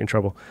 Josh, got you in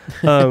trouble.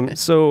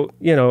 So,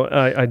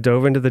 I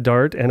dove into the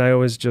DART, and I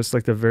was just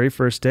like the very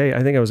first day,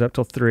 I think I was up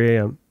till 3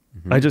 a.m.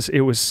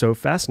 It was so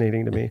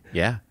fascinating to me.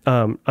 Yeah.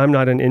 I'm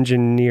not an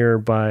engineer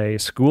by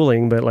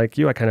schooling, but like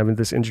you, I kind of have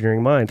this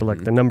engineering mind.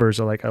 Like the numbers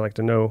are like, I like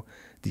to know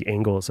the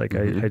angles. Like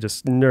I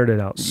just nerded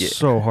out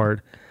so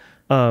hard.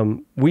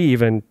 We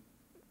even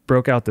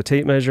broke out the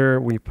tape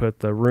measure. We put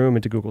the room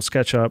into Google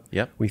SketchUp.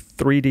 Yep. We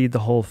 3D'd the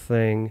whole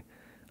thing.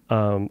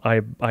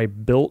 I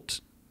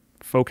built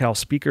focal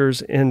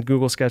speakers in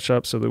Google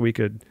SketchUp so that we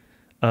could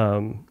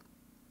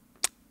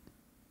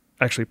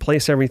actually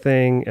place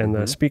everything. And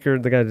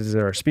the guy that did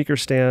our speaker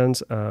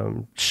stands,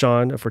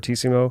 Sean of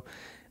Fortissimo,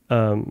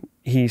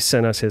 he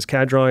sent us his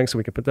CAD drawings so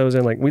we could put those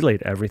in. Like we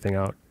laid everything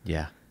out.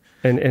 Yeah.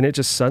 And it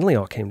just suddenly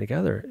all came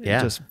together.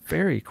 Just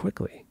very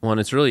quickly. Well,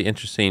 and it's really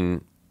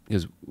interesting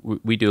because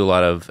we do a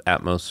lot of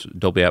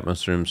Dolby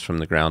Atmos rooms from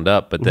the ground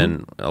up, but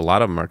then a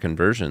lot of them are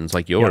conversions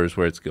like yours,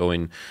 where it's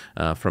going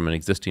from an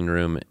existing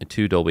room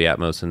to Dolby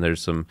Atmos,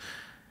 and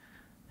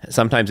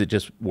sometimes it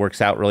just works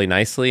out really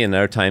nicely, and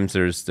other times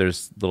there's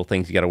little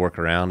things you got to work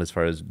around as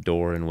far as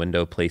door and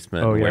window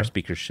placement and where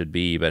speakers should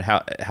be. But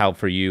how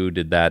for you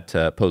did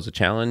that pose a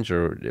challenge,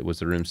 or was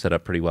the room set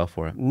up pretty well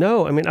for it?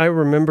 No, I mean, I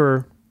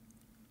remember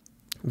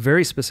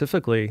very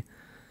specifically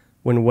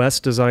when Wes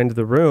designed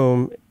the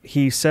room,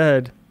 he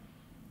said,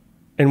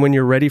 and when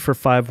you're ready for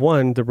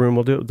 5.1, the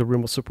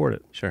room will support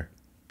it. Sure.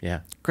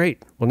 Yeah.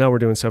 Great. Well, now we're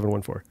doing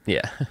 7.1.4.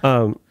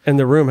 Yeah. And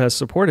the room has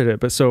supported it.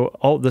 But so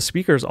all the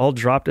speakers all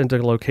dropped into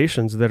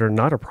locations that are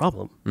not a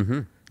problem.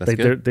 That's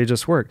good. They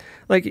just work.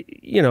 Like,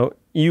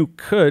 you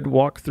could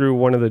walk through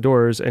one of the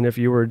doors, and if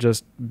you were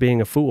just being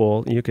a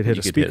fool, you could hit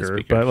a speaker.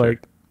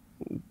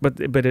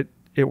 But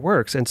it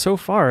works. And so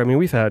far, I mean,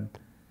 we've had,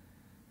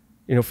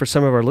 for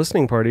some of our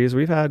listening parties,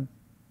 we've had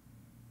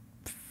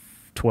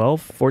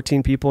 12,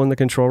 14 people in the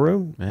control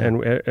room.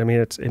 Man. And I mean,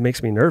 it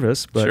makes me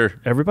nervous, but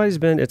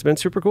it's been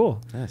super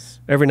cool.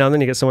 Yes. Every now and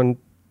then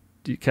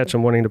you catch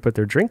them wanting to put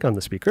their drink on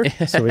the speaker.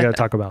 So we got to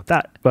talk about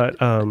that. But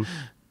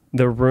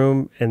the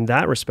room in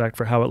that respect,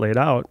 for how it laid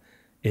out,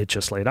 it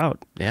just laid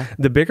out. Yeah.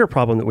 The bigger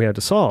problem that we had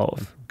to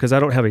solve, because I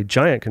don't have a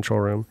giant control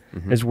room,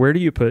 is where do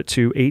you put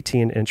two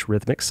 18-inch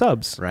rhythmic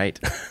subs? Right.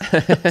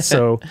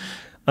 So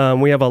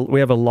we have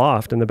a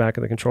loft in the back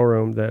of the control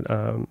room that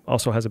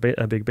also has a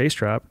big bass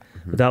trap.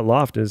 But that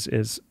loft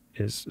is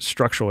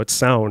structural. It's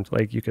sound.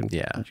 Like you can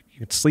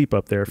sleep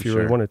up there if you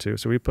really wanted to.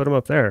 So we put them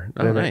up there.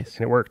 Nice.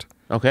 And it worked.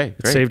 Okay, great.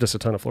 It saved us a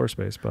ton of floor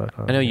space. But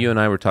I know you and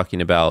I were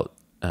talking about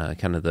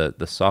kind of the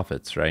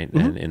soffits, right,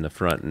 and in the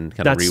front, and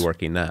kind of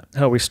reworking that.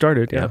 How we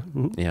started, yeah.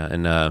 Yeah,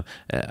 and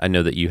I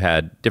know that you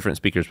had different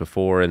speakers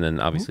before, and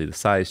then obviously the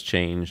size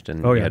changed,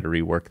 and you had to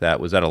rework that.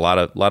 Was that a lot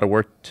of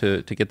work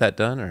to get that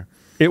done, or?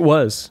 It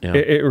was. Yeah.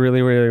 It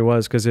really, really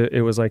was, because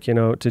it was like,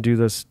 to do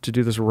this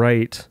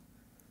right,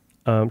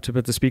 to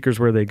put the speakers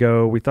where they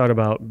go. We thought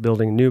about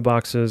building new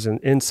boxes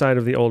and inside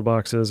of the old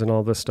boxes and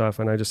all this stuff,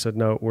 and I just said,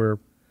 no, we're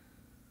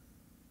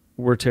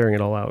tearing it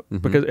all out,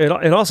 because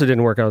it also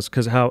didn't work out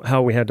because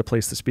how we had to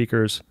place the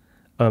speakers,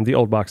 the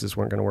old boxes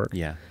weren't going to work.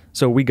 Yeah.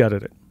 So we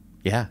gutted it.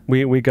 Yeah.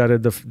 We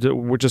gutted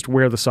just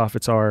where the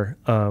soffits are.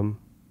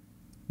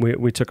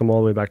 We took them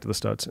all the way back to the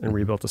studs and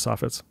rebuilt the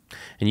soffits.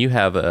 And you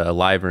have a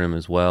live room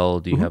as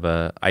well. Do you have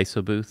a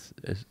ISO booth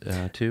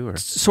too? Or?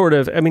 Sort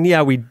of. I mean,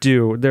 yeah, we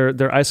do. They're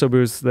ISO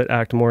booths that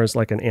act more as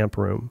like an amp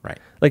room. Right.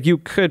 Like you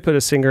could put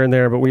a singer in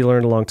there, but we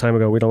learned a long time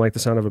ago we don't like the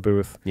sound of a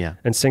booth. Yeah.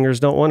 And singers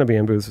don't want to be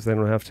in booths if they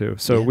don't have to.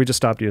 So we just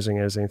stopped using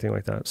it as anything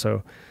like that.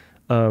 So,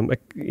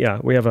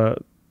 we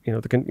have you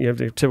have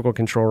the typical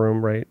control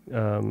room, right?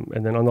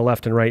 And then on the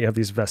left and right, you have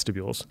these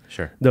vestibules.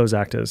 Sure. Those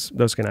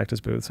can act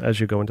as booths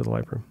as you go into the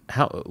live room.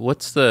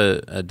 What's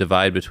the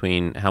divide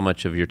between how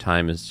much of your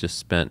time is just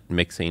spent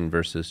mixing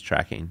versus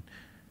tracking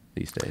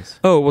these days?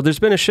 Oh, well, there's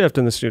been a shift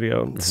in the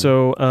studio.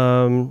 So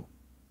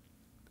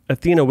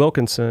Athena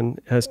Wilkinson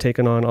has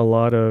taken on a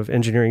lot of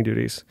engineering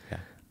duties.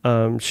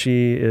 Yeah.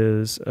 She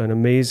is an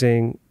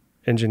amazing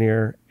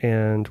engineer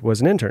and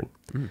was an intern.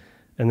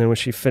 And then when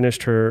she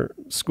finished her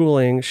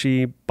schooling,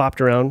 she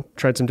bopped around,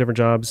 tried some different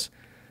jobs.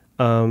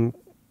 I don't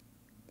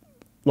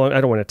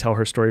want to tell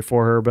her story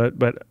for her,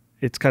 but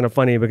it's kind of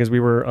funny because we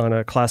were on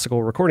a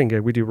classical recording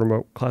gig. We do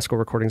remote classical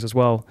recordings as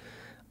well.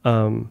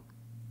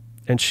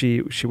 and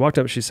she walked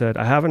up, she said,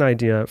 I have an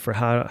idea for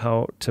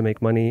how to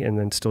make money and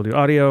then still do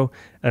audio.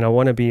 And I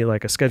want to be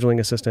like a scheduling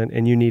assistant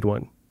and you need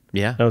one.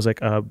 Yeah. I was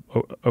like,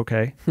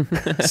 okay.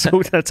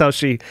 So that's how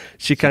she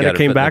kind of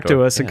came back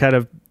to us and kind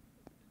of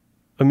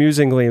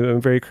amusingly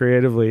and very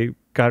creatively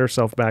got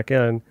herself back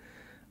in.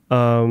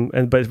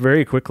 But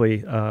very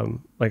quickly,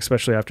 like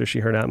especially after she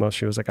heard Atmos,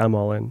 she was like, I'm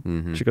all in.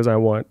 Mm-hmm. She goes, I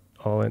want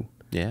all in.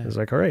 Yeah. I was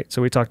like, all right.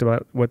 So we talked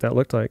about what that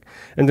looked like.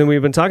 And then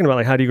we've been talking about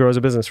like, how do you grow as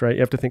a business, right?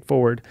 You have to think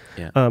forward.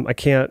 Yeah. I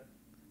can't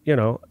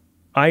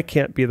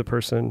be the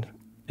person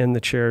in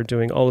the chair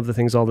doing all of the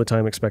things all the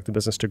time, expect the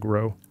business to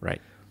grow.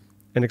 Right.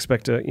 And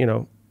expect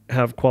to,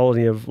 have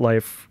quality of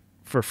life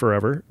for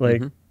forever.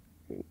 Like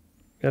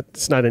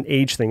it's not an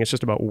age thing. It's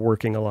just about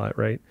working a lot.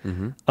 Right.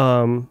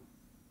 Mm-hmm.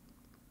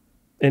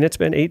 And it's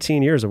been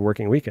 18 years of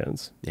working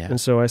weekends. Yeah. And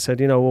so I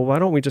said, well, why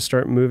don't we just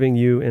start moving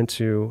you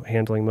into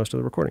handling most of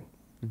the recording?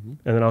 Mm-hmm.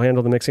 And then I'll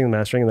handle the mixing and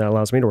mastering, and that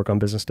allows me to work on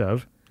business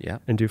dev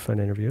and do fun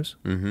interviews.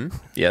 Mm-hmm.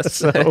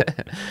 Yes.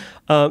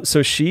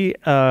 So she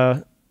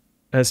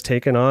has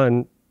taken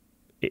on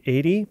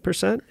 80%,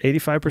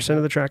 85%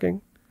 of the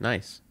tracking.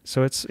 Nice.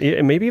 So it's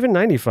maybe even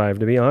 95,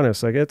 to be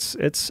honest. Like it's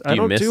I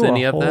don't do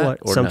any a whole of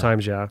that, lot.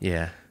 Sometimes, no? Yeah.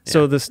 Yeah.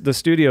 So the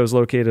studio is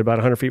located about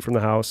 100 feet from the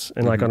house.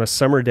 And like on a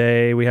summer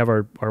day, we have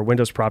our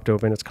windows propped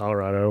open. It's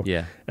Colorado.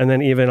 Yeah. And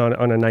then even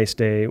on a nice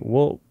day,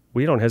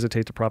 we don't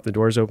hesitate to prop the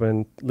doors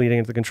open leading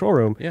into the control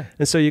room. Yeah.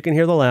 And so you can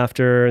hear the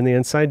laughter and the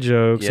inside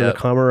jokes and the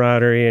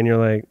camaraderie. And you're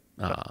like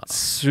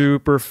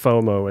super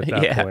FOMO at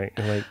that point.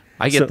 Like,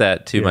 I get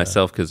that too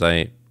myself because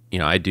I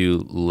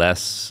do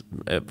less.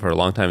 For a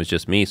long time, it's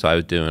just me. So I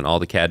was doing all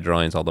the CAD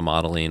drawings, all the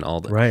modeling, all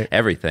the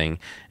everything.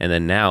 And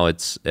then now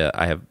it's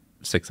I have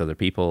 6 other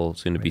people,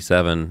 soon to be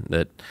 7,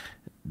 that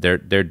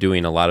they're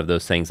doing a lot of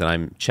those things, and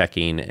I'm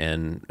checking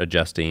and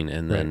adjusting.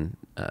 And then,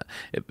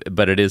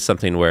 but it is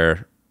something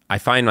where I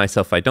find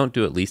myself, if I don't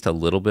do at least a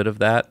little bit of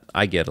that,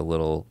 I get a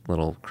little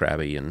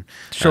crabby, and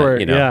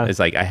it's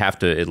like I have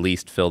to at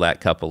least fill that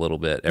cup a little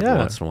bit every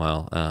once in a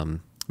while.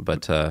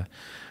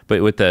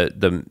 But with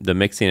the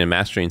mixing and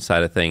mastering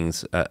side of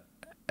things,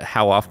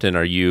 how often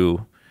are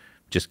you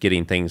just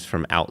getting things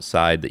from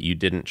outside that you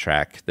didn't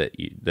track that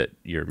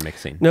you're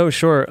mixing? No,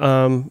 sure.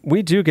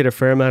 We do get a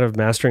fair amount of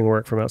mastering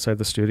work from outside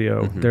the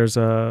studio. Mm-hmm.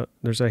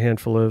 There's a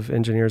handful of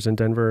engineers in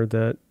Denver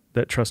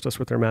that trust us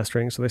with their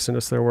mastering, so they send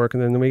us their work,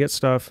 and then we get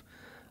stuff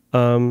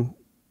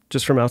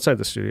just from outside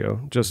the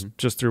studio,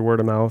 just through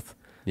word of mouth.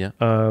 Yeah.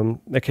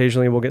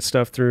 Occasionally we'll get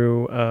stuff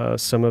through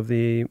some of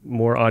the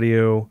more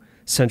audio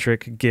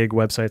centric gig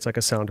websites like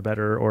a Sound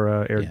Better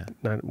or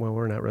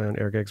we're not really on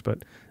Air Gigs,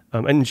 but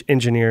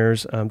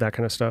engineers, that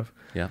kind of stuff.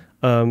 Yeah.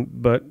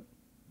 But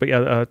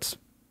yeah, it's,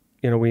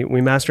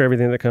 we master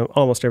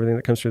almost everything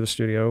that comes through the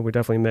studio. We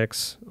definitely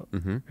mix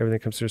everything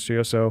that comes through the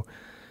studio. So,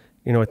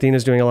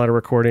 Athena's doing a lot of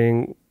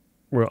recording.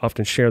 We'll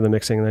often share the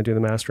mixing and I do the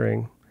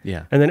mastering.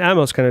 Yeah. And then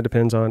Atmos kind of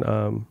depends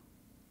on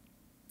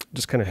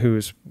just kind of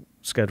whose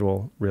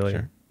schedule really.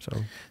 Sure.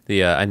 So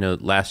I know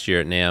last year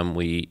at NAMM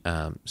we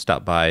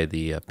stopped by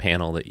the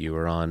panel that you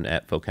were on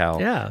at Focal.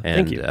 Yeah, and,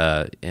 thank you.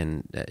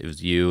 And it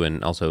was you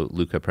and also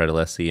Luca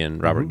Predalesi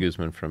and Robert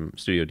Guzman from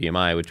Studio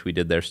DMI, which we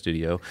did their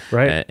studio.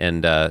 Right.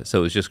 And so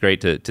it was just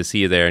great to see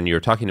you there. And you were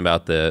talking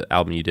about the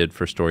album you did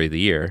for Story of the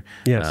Year.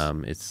 Yes.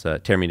 It's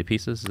Tear Me to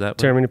Pieces. Is that what?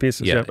 Tear Me to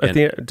Pieces. Yeah.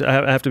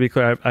 I have to be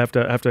clear. I have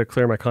to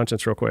clear my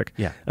conscience real quick.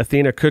 Yeah.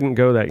 Athena couldn't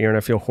go that year, and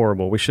I feel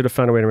horrible. We should have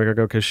found a way to make her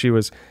go because she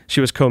was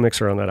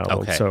co-mixer on that album.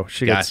 Okay. So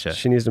she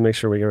needs to make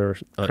sure we give her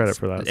credit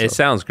for that. It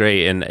sounds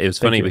great, and it was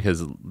funny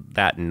because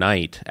that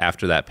night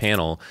after that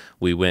panel,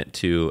 we went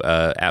to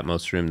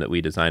Atmos room that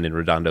we designed in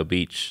Redondo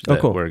Beach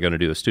that we're going to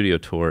do a studio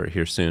tour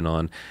here soon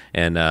on,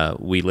 and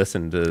we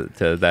listened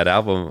to that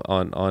album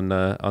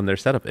on their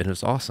setup, and it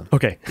was awesome.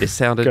 Okay, it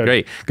sounded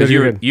great because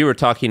you were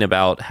talking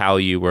about how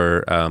you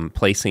were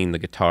placing the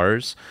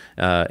guitars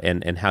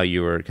and how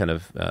you were kind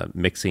of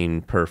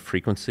mixing per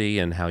frequency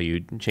and how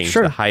you changed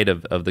the height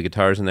of the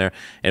guitars in there,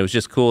 and it was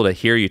just cool to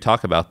hear you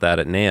talk about that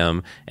at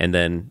NAMM, and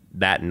then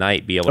that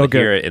night be able to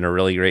hear it in a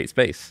really great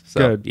space.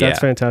 So, good. That's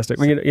fantastic.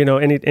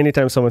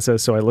 Anytime someone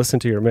says, so I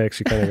listened to your mix,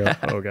 you kind of go,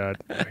 oh God,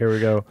 here we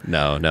go.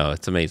 No,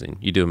 it's amazing.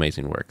 You do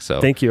amazing work. So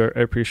thank you.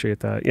 I appreciate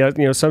that.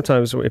 Yeah.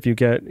 Sometimes if you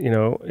get,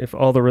 if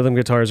all the rhythm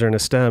guitars are in a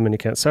stem and you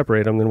can't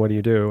separate them, then what do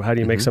you do? How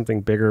do you make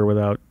something bigger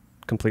without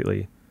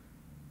completely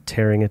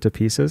tearing it to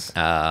pieces?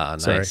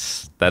 Nice. Sorry.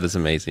 That is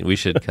amazing. We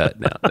should cut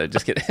now. No,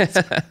 just kidding.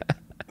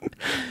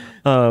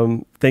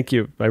 Thank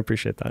you. I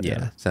appreciate that.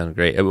 Yeah, sounded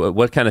great.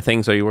 What kind of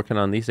things are you working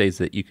on these days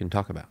that you can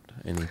talk about?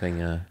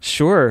 Anything?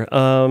 Sure.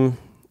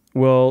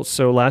 Well,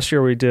 so last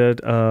year we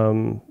did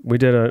an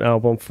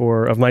album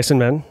of Mice and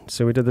Men.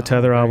 So we did the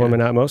Tether album in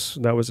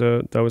Atmos.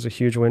 That was a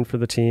huge win for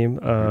the team.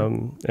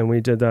 And we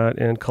did that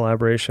in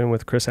collaboration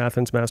with Chris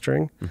Athens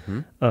mastering.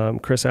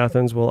 Chris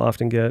Athens will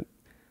often get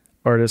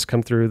artists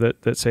come through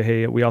that say,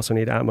 hey, we also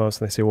need Atmos,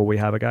 and they say, well, we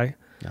have a guy.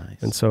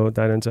 Nice. And so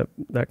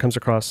that comes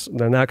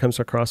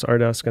across our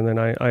desk, and then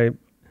I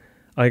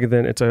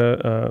it's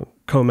a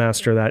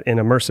co-master that in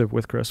Immersive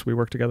with Chris. We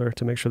work together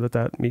to make sure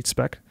that meets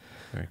spec.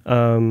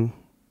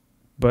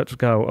 but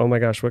go, oh my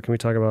gosh, what can we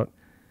talk about?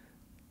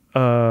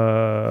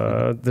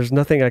 There's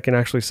nothing I can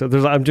actually say.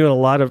 I'm doing a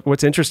lot of,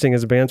 what's interesting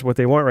is bands, what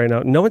they want right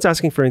now. No one's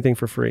asking for anything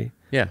for free.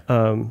 Yeah.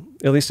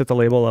 At least at the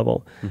label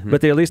level,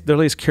 but they're at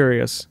least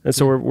curious. And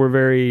so we're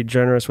very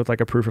generous with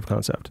like a proof of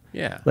concept.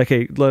 Yeah. Like,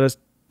 hey,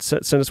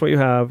 send us what you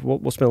have.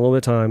 We'll spend a little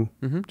bit of time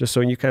just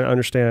so you kind of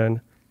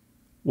understand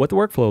what the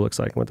workflow looks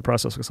like and what the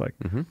process looks like.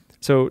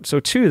 So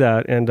to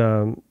that,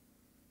 and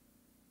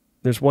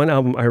there's one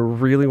album I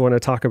really want to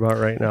talk about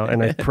right now,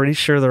 and I'm pretty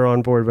sure they're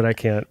on board, but I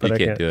can't. But I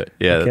can't do it.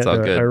 Yeah, that's all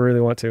good. I really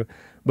want to,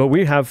 but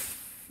we have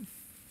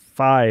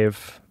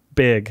 5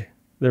 big.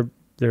 They're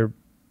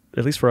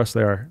at least for us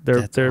they are.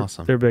 They're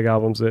awesome. They're big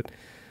albums that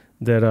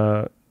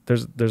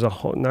there's a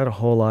whole, not a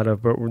whole lot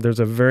of, but there's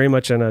a very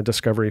much in a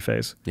discovery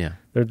phase. Yeah,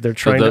 they're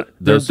trying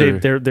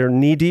they're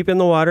knee deep in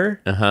the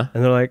water, and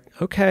they're like,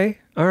 okay,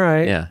 all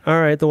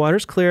right, the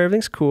water's clear,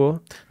 everything's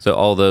cool. So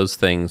all those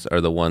things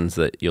are the ones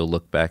that you'll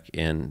look back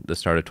in the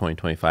start of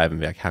 2025 and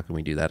be like, how can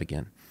we do that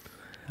again?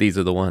 These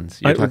are the ones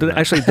you're talking about.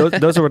 Actually,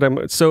 those are what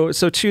I'm. So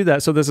to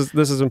that. So this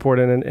is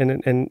important,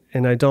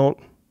 and I don't.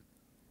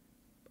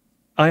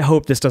 I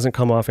hope this doesn't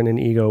come off in an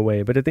ego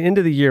way, but at the end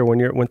of the year,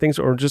 when things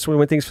feel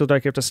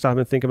dark, you have to stop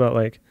and think about,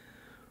 like,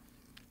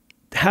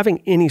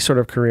 having any sort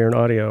of career in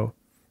audio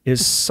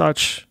is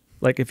such,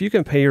 like, if you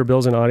can pay your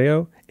bills in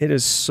audio, it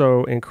is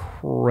so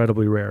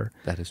incredibly rare.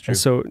 That is true. And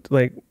so,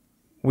 like,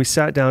 we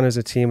sat down as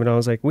a team and I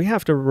was like, we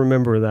have to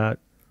remember that,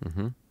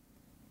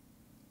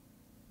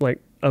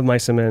 like, of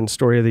Mice and Men,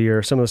 Story of the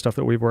Year, some of the stuff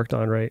that we've worked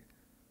on, right?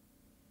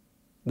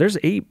 There's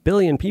 8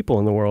 billion people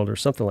in the world or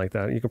something like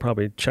that. You can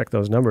probably check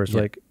those numbers.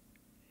 Yeah. Like,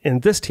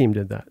 and this team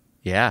did that.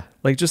 Yeah.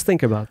 Like, just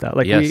think about that.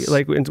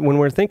 Like, when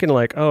we're thinking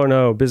like, oh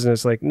no,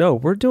 business, like, no,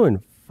 we're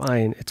doing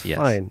fine. It's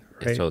fine.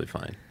 Right? It's totally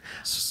fine.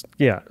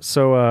 Yeah.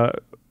 So,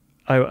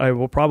 I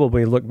will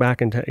probably look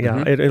back and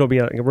it'll be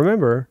like,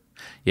 remember.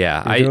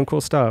 Yeah. You're doing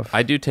cool stuff.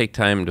 I do take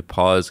time to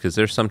pause, because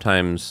there's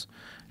sometimes,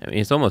 I mean,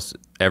 it's almost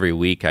every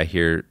week I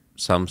hear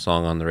some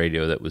song on the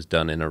radio that was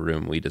done in a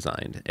room we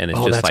designed, and it's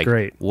just like,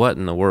 great. What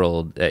in the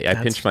world? I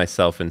pinch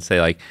myself and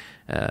say, like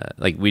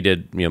we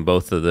did,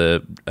 both of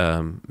the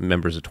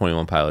members of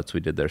 21 Pilots, we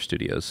did their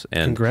studios,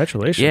 and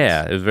congratulations.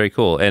 Yeah, it was very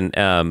cool.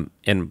 And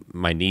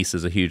my niece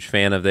is a huge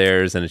fan of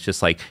theirs, and it's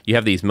just like, you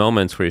have these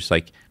moments where it's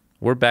like,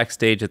 we're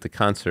backstage at the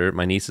concert,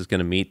 my niece is going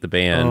to meet the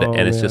band,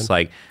 and it's just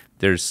like,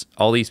 there's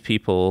all these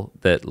people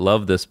that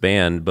love this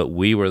band, but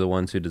we were the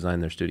ones who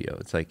designed their studio.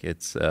 It's like,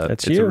 it's a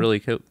really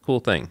cool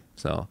thing.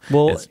 So,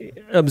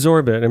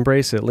 absorb it,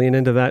 embrace it, lean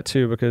into that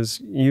too, because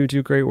you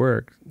do great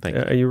work.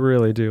 Thank you. You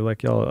really do.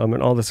 Like, y'all, I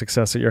mean, all the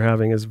success that you're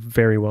having is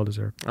very well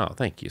deserved. Oh,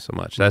 thank you so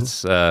much.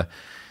 That's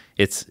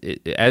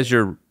as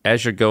you're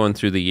going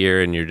through the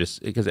year, and you're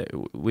just, because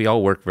we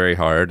all work very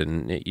hard,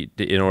 and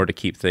in order to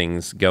keep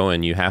things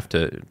going, you have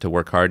to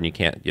work hard, and you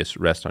can't just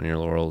rest on your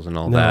laurels and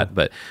all that.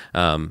 But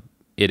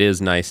it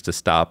is nice to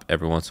stop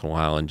every once in a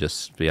while and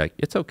just be like,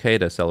 it's okay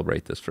to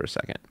celebrate this for a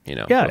second,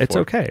 Yeah, it's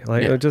okay.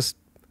 Like, just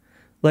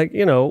like,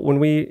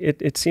 when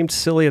it seemed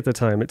silly at the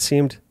time. It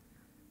seemed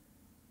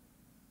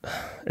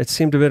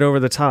a bit over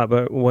the top,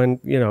 but when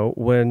J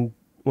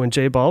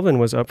Balvin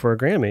was up for a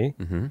Grammy,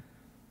 it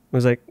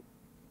was like,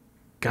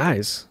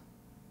 guys,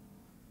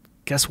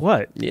 guess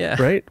what? Yeah.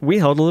 Right? We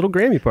held a little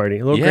Grammy party,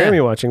 a little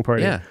Grammy watching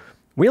party. Yeah.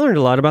 We learned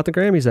a lot about the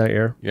Grammys that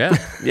year. Yeah.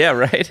 Yeah,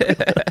 right.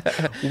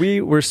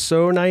 We were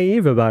so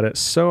naive about it,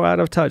 so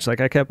out of touch.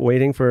 Like, I kept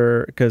waiting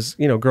because,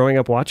 growing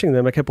up watching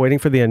them, I kept waiting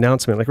for the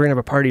announcement. Like, we're going to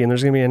have a party and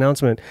there's going to be an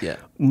announcement. Yeah.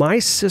 My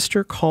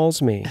sister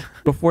calls me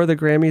before the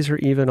Grammys are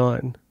even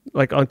on,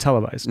 like on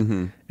televised,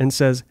 and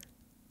says,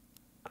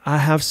 I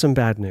have some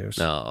bad news.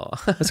 No.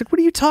 I was like, what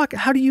are you talking?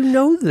 How do you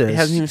know this? It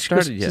hasn't even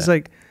started yet. She's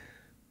like,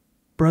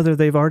 brother,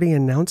 they've already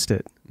announced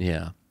it.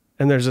 Yeah.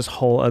 And there's this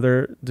whole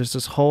other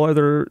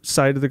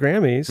side of the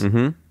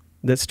Grammys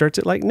that starts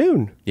at like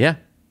noon. Yeah.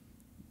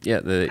 Yeah.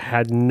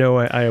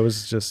 I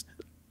was just,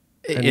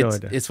 no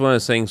idea. It's one of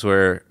those things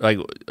where, like,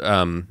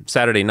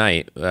 Saturday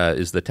night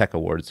is the Tech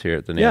Awards here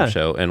at the NAMM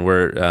show, and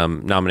we're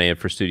nominated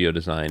for studio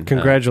design.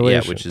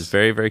 Congratulations. Which is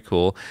very, very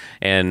cool.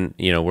 And,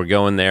 we're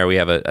going there. We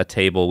have a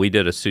table. We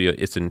did a studio.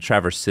 It's in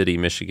Traverse City,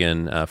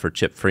 Michigan, for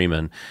Chip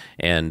Freeman,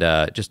 and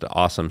just an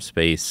awesome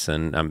space.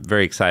 And I'm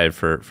very excited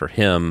for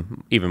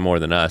him, even more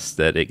than us,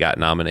 that it got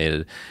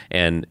nominated.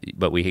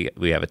 But we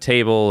have a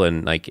table,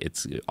 and, like,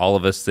 it's all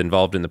of us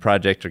involved in the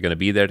project are going to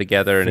be there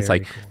together. And it's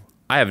like, cool.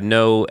 I have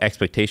no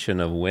expectation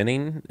of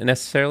winning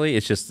necessarily.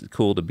 It's just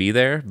cool to be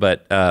there.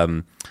 But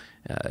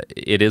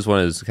it is one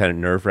of those kind of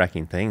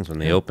nerve-wracking things when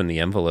they open the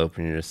envelope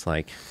and you're just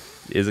like,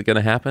 is it going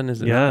to happen?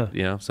 Is it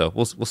not? So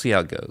we'll see how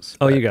it goes.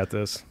 Oh, you got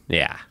this.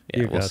 Yeah.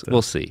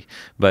 We'll see.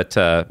 But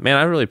man,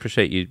 I really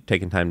appreciate you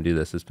taking time to do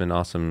this. It's been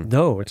awesome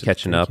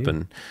catching up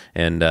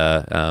and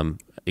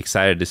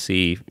excited to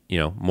see,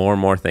 more and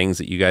more things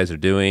that you guys are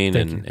doing.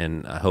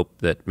 And I hope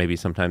that maybe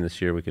sometime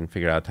this year we can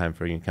figure out a time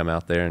for you to come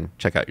out there and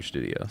check out your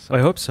studio. So, I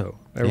hope so.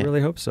 I really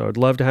hope so. I'd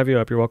love to have you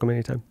up. You're welcome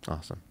anytime.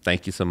 Awesome.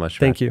 Thank you so much.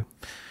 Thank you.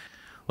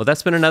 Well,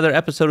 that's been another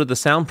episode of the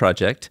Sound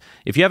Project.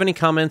 If you have any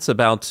comments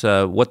about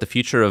what the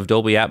future of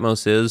Dolby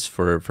Atmos is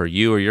for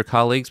you or your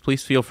colleagues,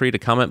 please feel free to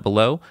comment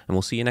below, and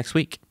we'll see you next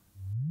week.